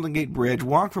goddamn Golden Gate Bridge.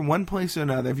 Walk from one place to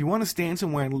another. If you want to stand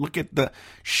somewhere and look at the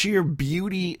sheer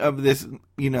beauty of this,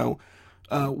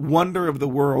 wonder of the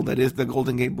world that is the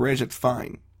Golden Gate Bridge, that's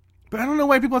fine. But I don't know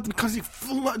why people have to constantly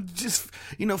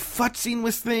futzing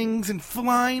with things and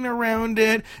flying around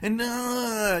it. And,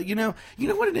 you know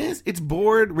what it is? It's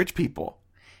bored rich people.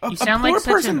 You sound like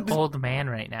such an old man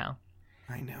right now.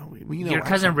 I know. Your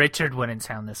cousin Richard wouldn't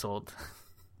sound this old.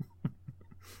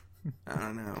 I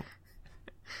don't know.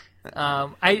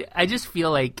 I just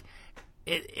feel like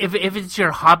if it's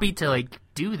your hobby to,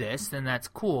 do this, then that's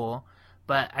cool.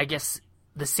 But I guess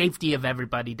the safety of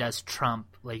everybody does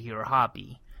trump, your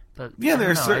hobby. But yeah, there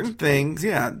are certain things.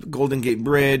 Yeah, Golden Gate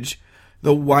Bridge,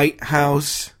 the White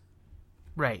House.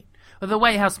 Right. Well, the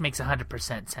White House makes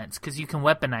 100% sense because you can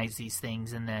weaponize these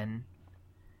things and then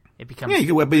it becomes. Yeah,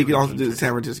 you can also do the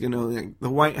San Francisco, the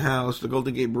White House, the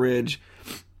Golden Gate Bridge,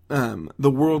 the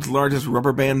world's largest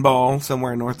rubber band ball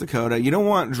somewhere in North Dakota. You don't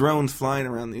want drones flying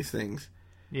around these things.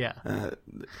 Yeah.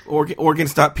 Oregon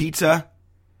Stop Pizza.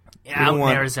 Out in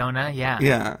Arizona, yeah.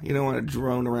 Yeah, you don't want a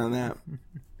drone around that.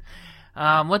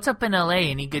 What's up in LA?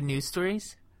 Any good news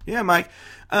stories? Yeah, Mike.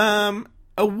 A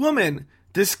woman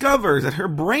discovers that her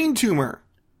brain tumor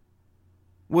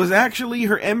was actually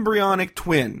her embryonic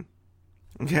twin.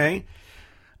 Okay?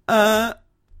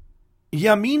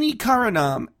 Yamini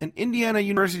Karanam, an Indiana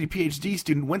University PhD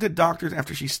student, went to doctors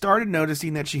after she started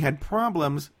noticing that she had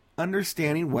problems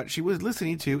understanding what she was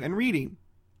listening to and reading.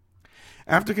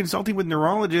 After consulting with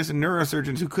neurologists and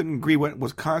neurosurgeons who couldn't agree what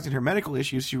was causing her medical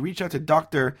issues, she reached out to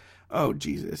Dr.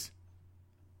 Hrayer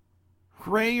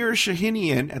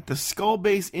Shahinian at the Skull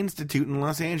Base Institute in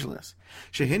Los Angeles.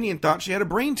 Shahinian thought she had a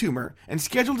brain tumor and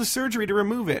scheduled a surgery to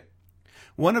remove it.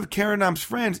 One of Karanam's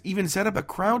friends even set up a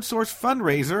crowdsourced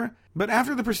fundraiser, but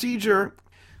after the procedure,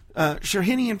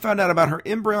 Shahinian found out about her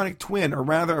embryonic twin, or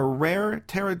rather a rare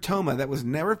teratoma that was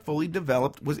never fully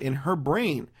developed, was in her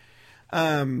brain.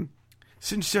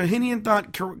 Since Shahinian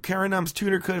thought Karanam's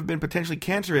tumor could have been potentially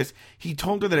cancerous, he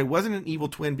told her that it wasn't an evil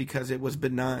twin because it was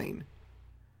benign.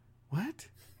 What?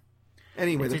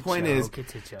 Anyway, the point is,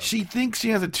 she thinks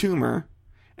she has a tumor,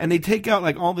 and they take out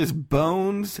like all this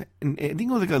bones, and I think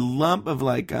it was like a lump of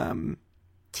like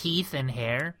teeth and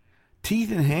hair.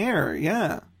 Teeth and hair,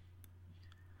 yeah.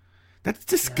 That's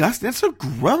disgusting. That's so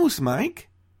gross, Mike.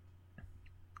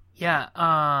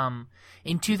 Yeah,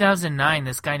 in 2009,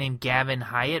 this guy named Gavin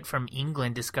Hyatt from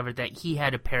England discovered that he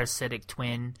had a parasitic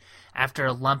twin after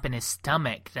a lump in his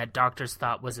stomach that doctors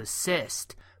thought was a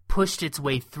cyst pushed its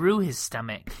way through his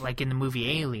stomach, like in the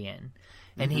movie Alien.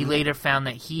 And he later found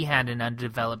that he had an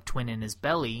undeveloped twin in his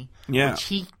belly, which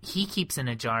he keeps in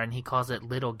a jar, and he calls it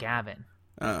Little Gavin.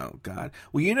 Oh, God.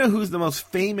 Well, you know who's the most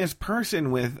famous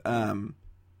person with a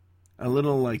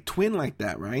little like twin like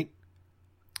that, right?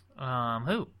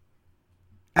 Who?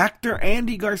 Actor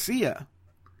Andy Garcia.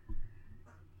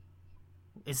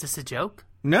 Is this a joke?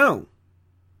 No.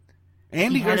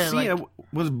 Andy Garcia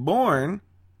was born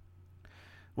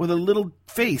with a little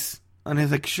face on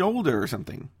his like shoulder or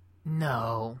something.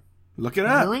 No. Look it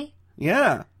up. Really?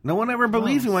 Yeah. No one ever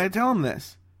believes me when I tell him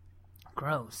this.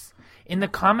 Gross. In the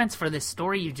comments for this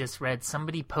story you just read,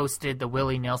 somebody posted the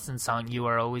Willie Nelson song, You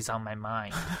Are Always on My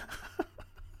Mind.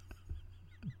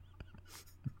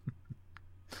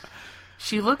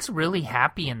 She looks really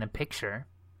happy in the picture.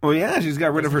 Well, yeah, she's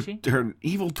got rid of her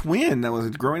evil twin that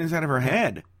was growing inside of her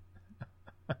head.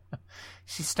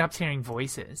 She stops hearing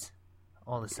voices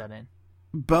all of a sudden.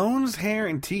 Bones, hair,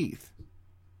 and teeth.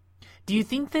 Do you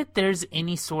think that there's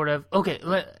any sort of... Okay,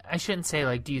 I shouldn't say,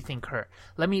 like, do you think her?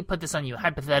 Let me put this on you.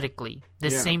 Hypothetically,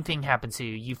 same thing happens to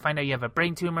you. You find out you have a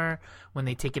brain tumor. When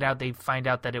they take it out, they find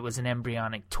out that it was an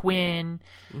embryonic twin.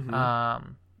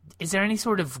 Mm-hmm. Is there any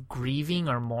sort of grieving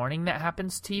or mourning that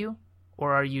happens to you?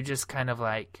 Or are you just kind of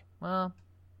like, well,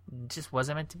 it just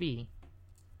wasn't meant to be?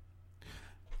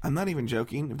 I'm not even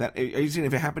joking. Are you saying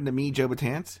if it happened to me, Joe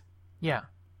Batance? Yeah.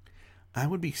 I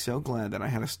would be so glad that I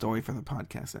had a story for the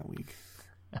podcast that week.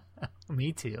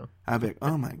 Me too. I'd be like,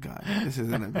 oh my God, this is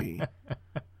going to be...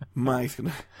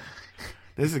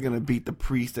 This is going to beat the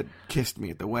priest that kissed me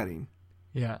at the wedding.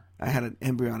 Yeah. I had an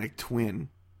embryonic twin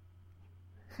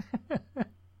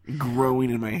growing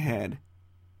in my head.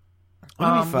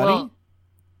 Wouldn't it be funny? Well,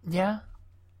 yeah.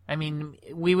 I mean,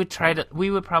 we would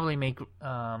probably make,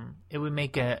 it would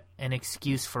make an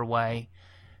excuse for why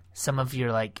some of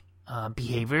your, like,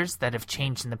 behaviors that have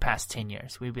changed in the past 10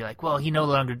 years. We'd be like, well, he no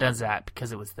longer does that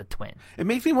because it was the twin. It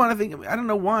makes me want to think, I don't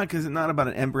know why, because it's not about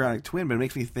an embryonic twin, but it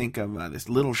makes me think of this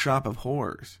Little Shop of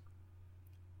Horrors.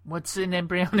 What's an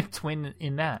embryonic twin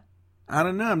in that? I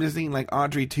don't know. I'm just thinking like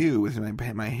Audrey 2 was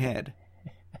in my head.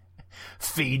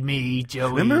 Feed me,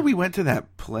 Joey. Remember we went to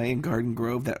that play in Garden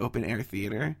Grove, that open air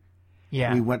theater?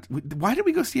 Yeah. Why did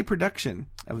we go see a production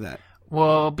of that?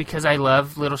 Well, because I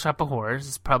love Little Shop of Horrors.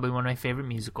 It's probably one of my favorite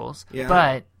musicals. Yeah.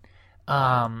 But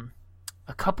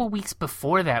a couple weeks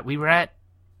before that, we were at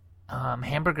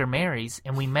Hamburger Mary's,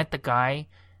 and we met the guy.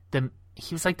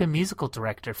 He was like the musical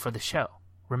director for the show.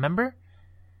 Remember?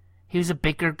 He was a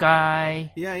bigger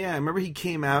guy. Yeah. I remember he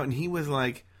came out, and he was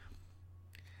like...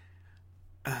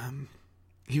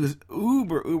 he was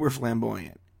uber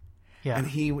flamboyant. Yeah. And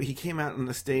he came out on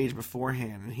the stage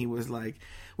beforehand, and he was like,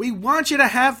 we want you to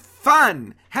have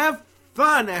fun. Have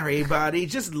fun, everybody.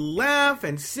 Just laugh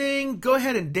and sing. Go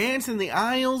ahead and dance in the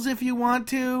aisles if you want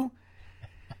to.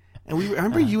 And I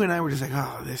remember you and I were just like,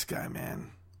 oh, this guy, man.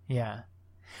 Yeah.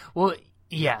 Well,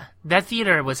 yeah. That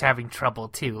theater was having trouble,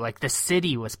 too. Like, the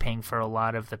city was paying for a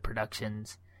lot of the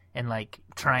productions and, like,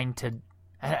 trying to...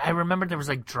 I remember there was,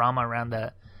 like, drama around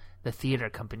the theater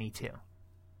company, too.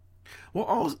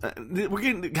 Well, we're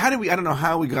getting. I don't know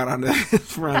how we got onto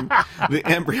this from the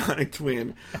embryonic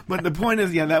twin, but the point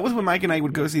is, that was when Mike and I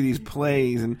would go see these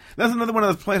plays, and that's another one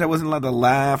of those plays I wasn't allowed to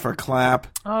laugh or clap.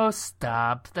 Oh,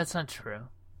 stop! That's not true.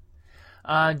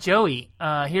 Joey,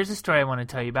 here's a story I want to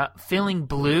tell you about. Feeling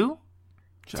blue?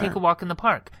 Sure. Take a walk in the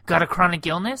park. Got a chronic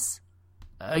illness?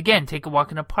 Again, take a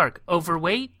walk in a park.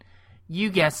 Overweight? You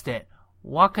guessed it.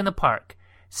 Walk in the park.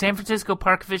 San Francisco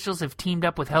park officials have teamed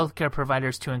up with healthcare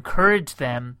providers to encourage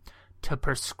them to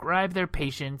prescribe their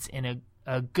patients in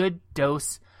a good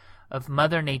dose of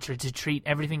Mother Nature to treat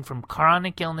everything from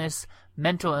chronic illness,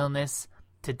 mental illness,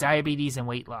 to diabetes and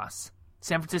weight loss.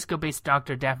 San Francisco-based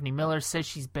Dr. Daphne Miller says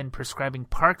she's been prescribing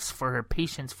parks for her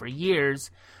patients for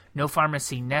years. No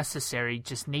pharmacy necessary,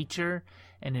 just nature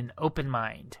and an open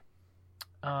mind.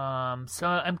 So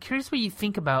I'm curious what you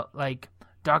think about, like,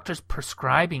 doctors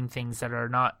prescribing things that are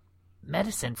not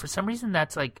medicine. For some reason,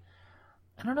 that's like,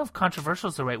 I don't know if controversial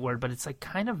is the right word, but it's like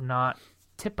kind of not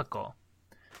typical.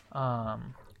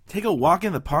 Take a walk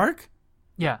in the park?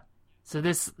 Yeah. So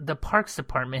the Parks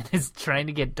Department is trying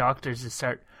to get doctors to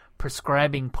start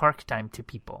prescribing park time to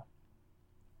people.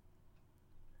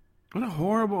 What a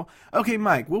horrible... Okay,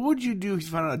 Mike, what would you do if you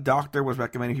found out a doctor was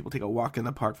recommending people take a walk in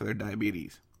the park for their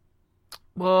diabetes?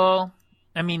 Well,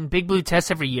 I mean, Big Blue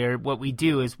tests every year. What we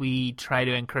do is we try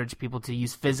to encourage people to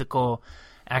use physical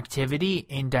activity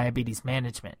in diabetes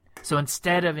management. So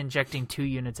instead of injecting 2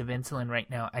 units of insulin right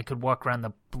now, I could walk around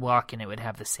the block and it would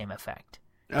have the same effect.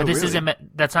 But this really?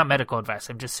 That's not medical advice.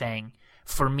 I'm just saying,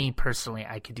 for me personally,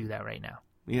 I could do that right now.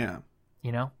 Yeah.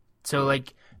 You know? So,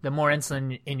 like, the more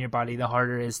insulin in your body, the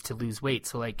harder it is to lose weight.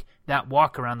 So, like, that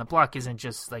walk around the block isn't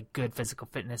just, like, good physical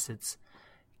fitness. It's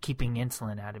keeping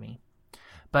insulin out of me.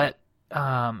 But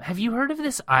have you heard of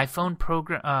this iPhone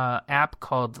program app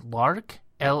called Lark?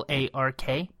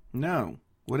 L-A-R-K? No.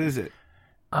 What is it?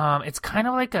 It's kind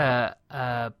of like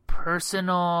a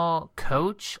personal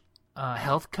coach,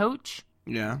 health coach.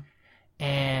 Yeah.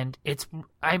 And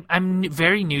I'm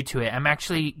very new to it. I'm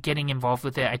actually getting involved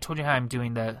with it. I told you how I'm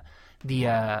doing the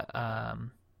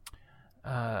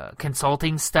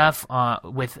consulting stuff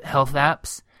with health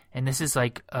apps, and this is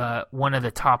like one of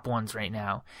the top ones right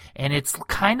now. And it's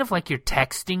kind of like you're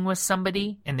texting with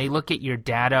somebody, and they look at your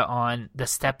data on the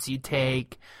steps you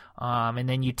take, and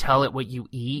then you tell it what you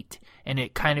eat, and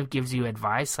it kind of gives you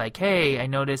advice like, hey, I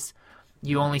noticed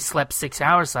you only slept 6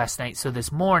 hours last night, so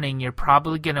this morning you're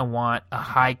probably going to want a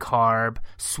high-carb,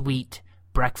 sweet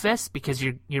breakfast because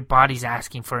your body's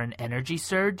asking for an energy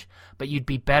surge, but you'd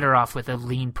be better off with a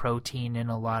lean protein and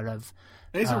a lot of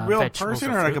Is it a real person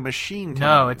or like a machine?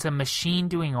 No, it's a machine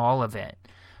doing all of it.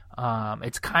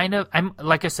 It's kind of, I'm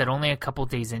like I said, only a couple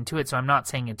days into it, so I'm not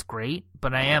saying it's great,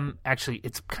 but I am actually,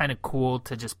 it's kind of cool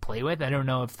to just play with. I don't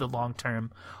know if the long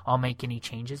term I'll make any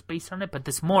changes based on it, but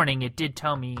this morning it did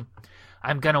tell me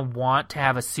I'm going to want to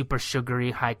have a super sugary,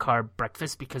 high-carb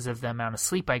breakfast because of the amount of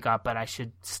sleep I got, but I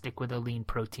should stick with a lean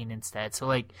protein instead. So,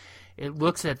 like, it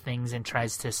looks at things and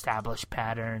tries to establish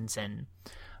patterns, and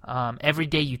every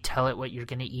day you tell it what you're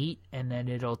going to eat, and then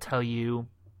it'll tell you,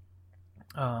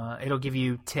 it'll give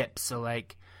you tips. So,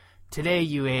 like, today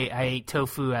I ate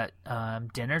tofu at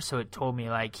dinner, so it told me,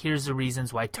 like, here's the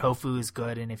reasons why tofu is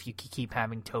good, and if you keep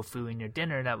having tofu in your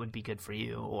dinner, that would be good for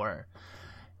you, or...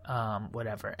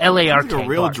 whatever. LARK. Like a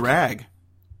real drag.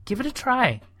 Give it a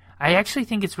try. I actually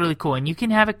think it's really cool, and you can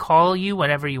have it call you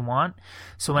whatever you want.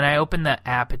 So when I open the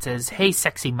app, it says, "Hey,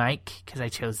 sexy Mike," because I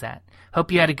chose that.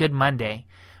 Hope you had a good Monday.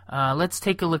 Let's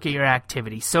take a look at your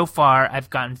activity. So far, I've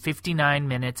gotten 59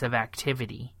 minutes of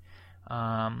activity,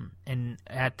 and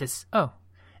at this,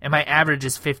 and my average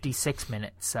is 56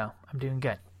 minutes. So I'm doing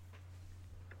good.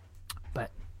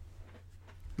 But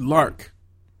Lark.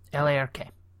 LARK.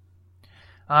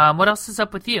 What else is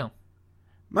up with you?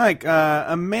 Mike,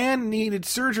 a man needed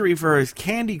surgery for his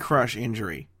Candy Crush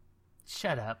injury.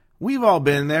 Shut up. We've all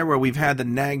been there where we've had the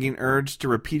nagging urge to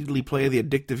repeatedly play the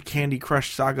addictive Candy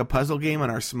Crush Saga puzzle game on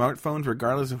our smartphones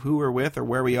regardless of who we're with or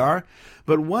where we are.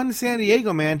 But one San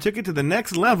Diego man took it to the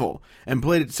next level and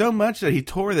played it so much that he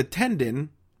tore the tendon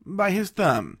by his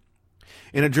thumb.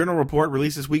 In a journal report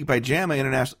released this week by JAMA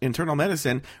Internal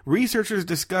Medicine, researchers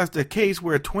discussed a case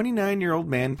where a 29-year-old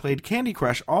man played Candy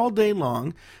Crush all day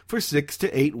long for 6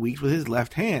 to 8 weeks with his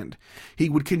left hand. He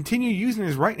would continue using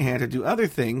his right hand to do other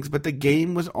things, but the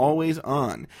game was always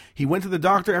on. He went to the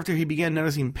doctor after he began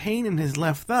noticing pain in his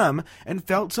left thumb and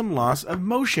felt some loss of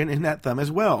motion in that thumb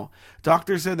as well.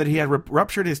 Doctors said that he had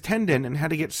ruptured his tendon and had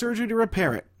to get surgery to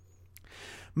repair it.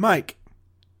 Mike.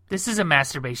 This is a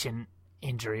masturbation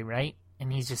injury, right?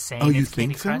 And he's just saying, "Oh, you it's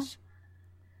think Candy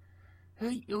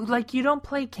Crush? Like, you don't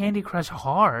play Candy Crush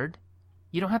hard.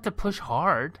 You don't have to push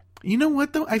hard. You know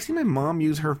what, though? I see my mom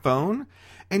use her phone,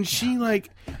 and she,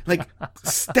 like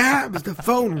stabs the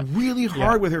phone really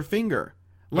hard with her finger.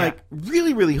 Like,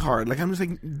 really, really hard. Like, I'm just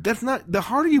like, that's not... The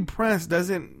harder you press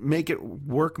doesn't make it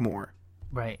work more.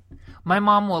 Right. My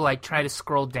mom will, like, try to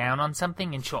scroll down on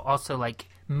something, and she'll also, like,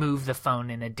 move the phone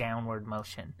in a downward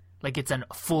motion. Like it's a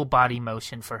full body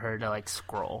motion for her to like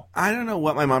scroll. I don't know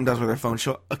what my mom does with her phone.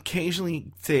 She'll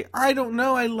occasionally say, I don't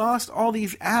know, I lost all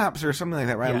these apps or something like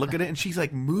that, right? I look at it and she's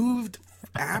like moved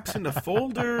apps into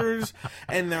folders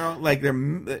and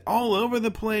they're all over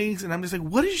the place. And I'm just like,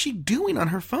 what is she doing on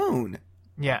her phone?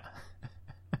 Yeah.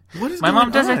 What is my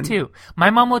mom does on? it too. My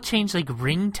mom will change like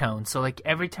ringtone. So like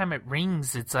every time it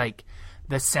rings, it's like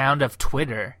the sound of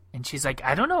Twitter. And she's like,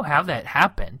 I don't know how that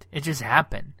happened. It just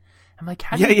happened. I'm like,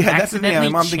 how do you that's the thing. My accidentally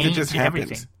mom thinks it change just everything?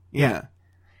 happens. Yeah.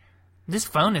 This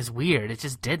phone is weird. It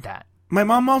just did that. My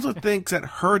mom also thinks that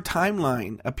her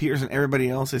timeline appears in everybody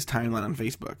else's timeline on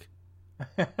Facebook.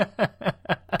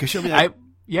 Because she'll be like,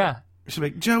 she'll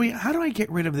be like, Joey, how do I get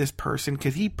rid of this person?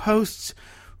 Because he posts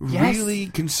really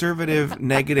conservative,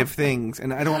 negative things,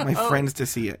 and I don't want my friends to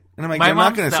see it. And I'm like, I'm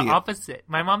not going to see it.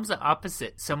 My mom's the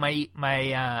opposite. So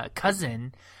my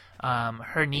cousin,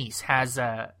 her niece, has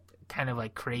a kind of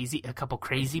like a couple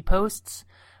crazy posts.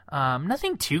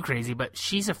 Nothing too crazy, but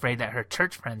she's afraid that her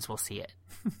church friends will see it.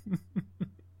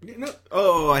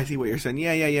 I see what you're saying.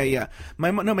 Yeah. My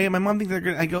mom thinks they're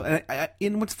good. I go,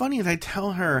 and what's funny is I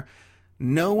tell her,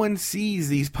 no one sees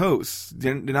these posts.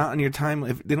 They're not on your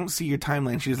timeline. If they don't see your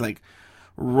timeline, she's like,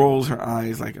 rolls her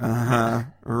eyes like,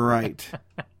 right.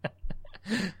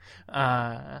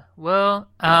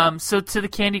 So to the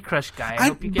Candy Crush guy, I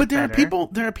hope you get better.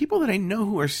 There are people that I know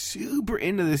who are super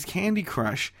into this Candy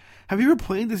Crush. Have you ever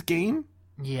played this game?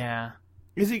 Yeah.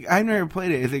 I've never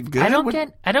played it. Is it good?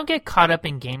 I don't get caught up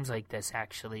in games like this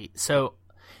actually. So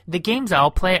the games I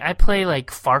play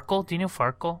like Farkle. Do you know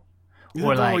Farkle?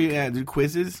 Do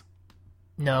quizzes?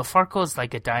 No, Farkle is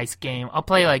like a dice game. I'll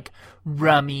play like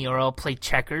Rummy or I'll play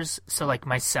checkers. So like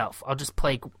myself, I'll just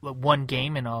play one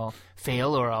game and I'll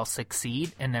fail or I'll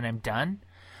succeed and then I'm done.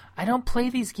 I don't play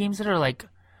these games that are like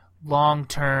long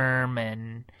term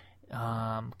and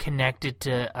connected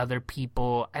to other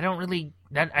people. I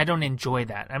don't enjoy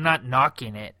that. I'm not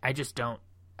knocking it. I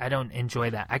don't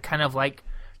enjoy that. I kind of like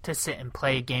to sit and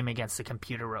play a game against the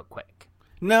computer real quick.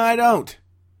 No, I don't.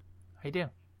 I do.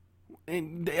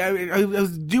 I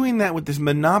was doing that with this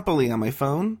Monopoly on my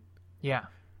phone. Yeah.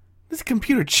 This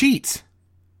computer cheats.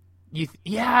 You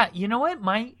know what?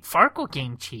 My Farkle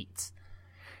game cheats.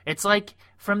 It's like,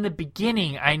 from the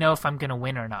beginning, I know if I'm going to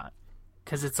win or not.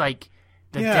 Because it's like,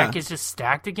 the deck is just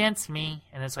stacked against me,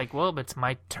 and it's like, well, it's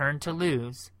my turn to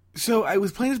lose. So I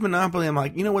was playing this Monopoly, I'm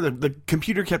like, you know what, the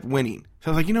computer kept winning.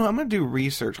 So I was like, I'm going to do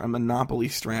research on Monopoly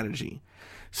strategy.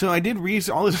 So I did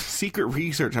all this secret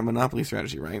research on Monopoly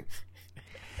strategy, right?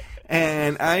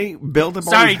 And I built up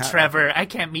all Sorry, Trevor, I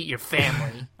can't meet your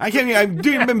family. I've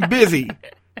been busy.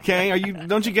 Okay,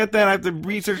 don't you get that? I have to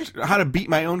research how to beat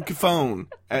my own phone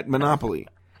at Monopoly.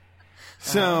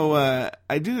 So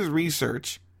I do this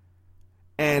research,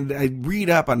 and I read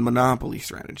up on Monopoly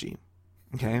strategy.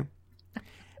 Okay?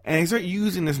 And I start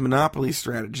using this Monopoly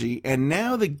strategy, and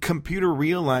now the computer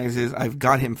realizes I've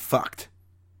got him fucked.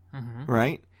 Mm-hmm.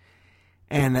 Right?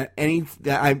 And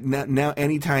now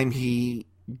anytime he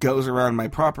goes around my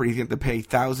property, he's going to pay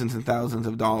thousands and thousands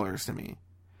of dollars to me.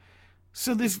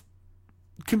 So this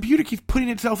computer keeps putting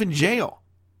itself in jail.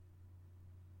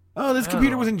 Oh, this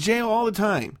computer was in jail all the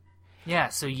time. Yeah,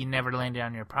 so you never landed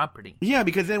on your property. Yeah,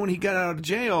 because then when he got out of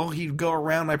jail, he'd go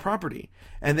around my property.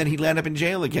 And then he'd land up in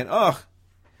jail again. Ugh.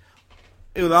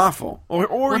 It was awful.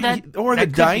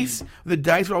 The dice. The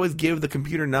dice would always give the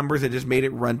computer numbers that just made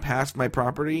it run past my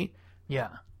property. Yeah.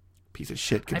 Piece of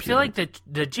shit computer. I feel like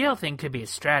the jail thing could be a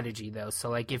strategy, though. So,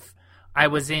 like, if I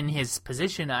was in his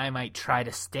position, I might try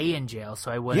to stay in jail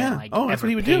so I wouldn't,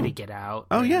 ever pay to get out.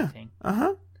 Oh, yeah.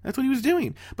 Uh-huh. That's what he was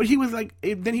doing. But he was like,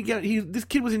 then this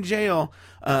kid was in jail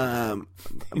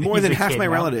more than half my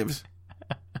relatives.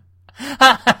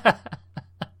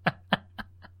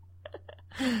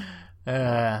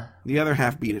 The other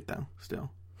half beat it, though,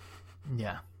 still.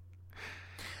 Yeah.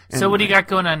 So what do you got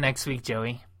going on next week,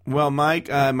 Joey? Well, Mike,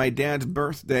 my dad's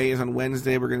birthday is on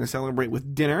Wednesday. We're going to celebrate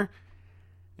with dinner.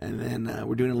 And then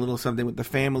we're doing a little something with the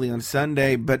family on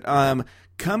Sunday. But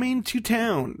coming to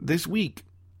town this week,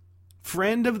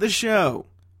 friend of the show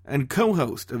and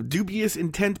co-host of Dubious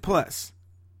Intent Plus,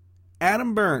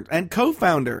 Adam Burns, and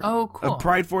co-founder of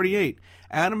Pride 48,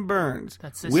 Adam Burns,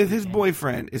 with his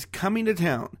boyfriend, is coming to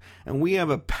town. And we have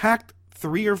a packed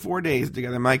 3 or 4 days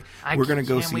together, Mike. We're going to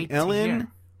go see Ellen.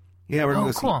 Yeah, we're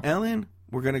going to go see Ellen.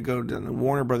 We're going to go to the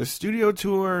Warner Brothers studio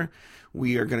tour.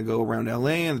 We are going to go around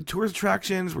L.A. and the tourist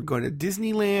attractions. We're going to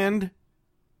Disneyland.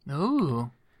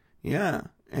 Ooh. Yeah.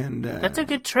 And that's a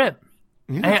good trip.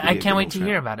 Yeah, I can't wait to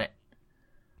hear about it.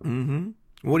 Mm-hmm.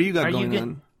 What do you got going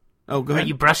on? Oh, go ahead.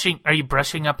 Are you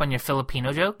brushing up on your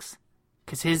Filipino jokes?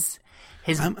 Because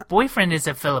His boyfriend is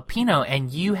a Filipino,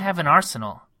 and you have an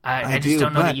arsenal. I just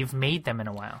don't know that you've made them in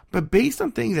a while. But based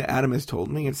on things that Adam has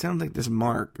told me, it sounds like this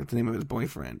Mark, that's the name of his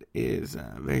boyfriend, is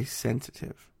very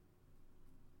sensitive.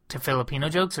 To Filipino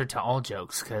jokes or to all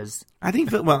jokes? Because I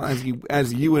think, well,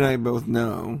 as you and I both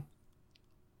know,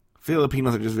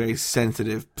 Filipinos are just very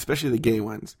sensitive, especially the gay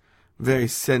ones. Very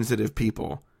sensitive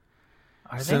people.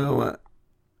 Are they? So,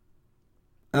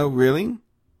 oh, really?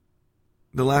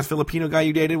 The last Filipino guy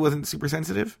you dated wasn't super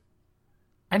sensitive?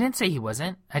 I didn't say he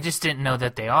wasn't. I just didn't know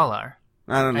that they all are.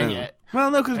 I don't know.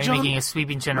 Well, no, because John... making a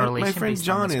sweeping generalization. My friend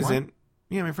John isn't.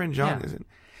 Yeah, my friend John isn't.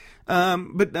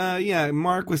 But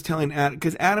Mark was telling Adam...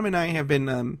 Because Adam and I have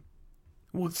been,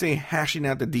 we'll say, hashing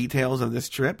out the details of this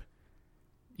trip.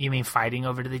 You mean fighting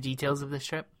over the details of this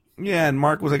trip? Yeah, and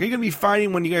Mark was like, are you going to be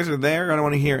fighting when you guys are there? I don't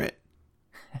want to hear it.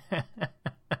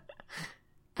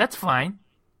 That's fine.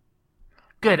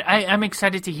 Good. I'm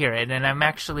excited to hear it, and I'm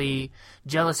actually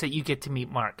jealous that you get to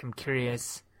meet Mark. I'm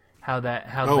curious how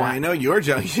that I know you're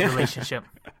jealous. Relationship.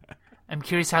 I'm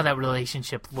curious how that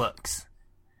relationship looks,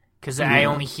 because I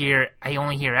only hear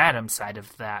Adam's side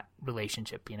of that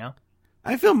relationship. You know.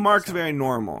 I feel Mark's very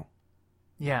normal.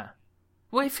 Yeah.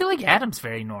 Well, I feel like Adam's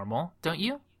very normal, don't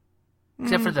you?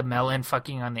 Except for the melon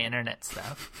fucking on the internet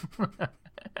stuff.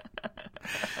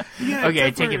 Yeah, okay,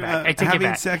 I take it back. I take it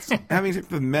back. Having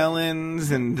sex with melons,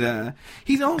 and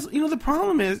he's also, the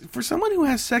problem is, for someone who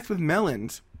has sex with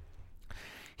melons,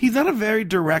 he's not a very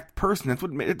direct person. That's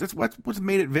what's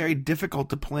made it very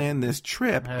difficult to plan this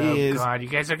trip. Oh God, you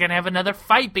guys are gonna have another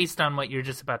fight based on what you're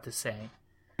just about to say.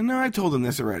 No, I told him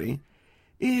this already.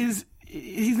 He's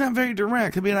not very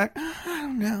direct. He'll be like, I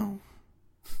don't know.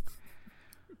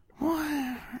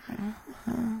 What?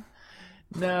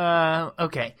 No,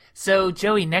 okay. So,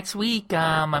 Joey, next week,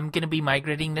 I'm going to be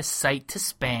migrating the site to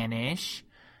Spanish.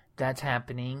 That's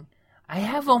happening. I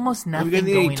have almost nothing going on.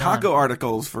 If you get any taco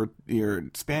articles for your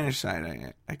Spanish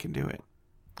site, I can do it.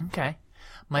 Okay.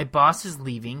 My boss is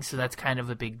leaving, so that's kind of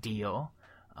a big deal.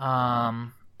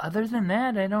 Other than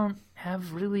that, I don't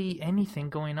have really anything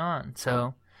going on.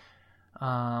 So,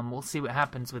 we'll see what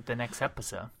happens with the next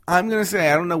episode. I'm going to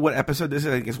say, I don't know what episode this is.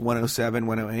 I think it's 107,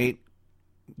 108.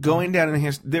 Going down in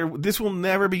history, this will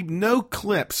never be, no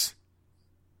clips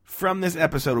from this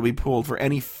episode will be pulled for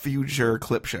any future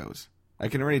clip shows. I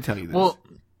can already tell you this. Well,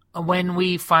 when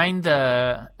we find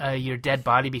your dead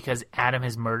body because Adam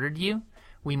has murdered you,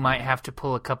 we might have to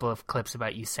pull a couple of clips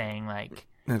about you saying, like,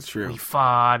 that's true, we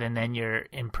fought, and then your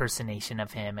impersonation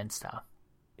of him and stuff.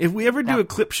 If we ever do a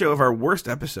clip show of our worst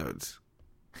episodes,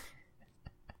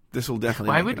 this will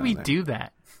definitely. Why would we do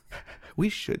that? We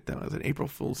should, though, as an April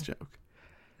Fool's joke.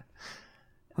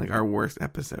 Like our worst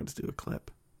episodes, do a clip.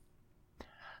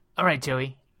 All right,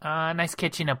 Joey. Nice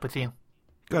catching up with you.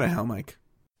 Go to hell, Mike.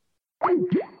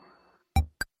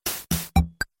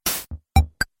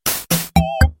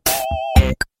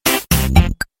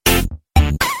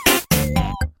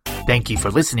 Thank you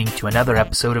for listening to another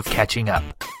episode of Catching Up.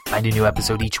 Find a new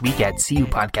episode each week at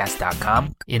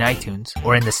cupodcast.com, in iTunes,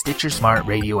 or in the Stitcher Smart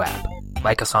Radio app.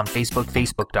 Like us on Facebook,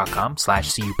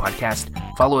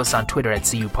 facebook.com/cupodcast. Follow us on Twitter at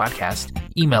cupodcast.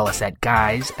 Email us at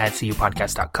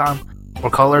guys@cupodcast.com, or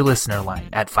call our listener line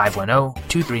at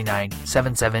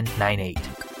 510-239-7798.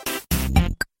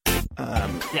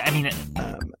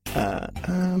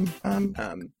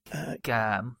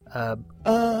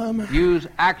 Use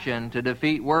action to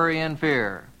defeat worry and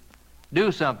fear.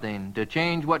 Do something to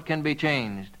change what can be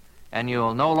changed, and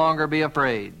you'll no longer be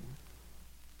afraid.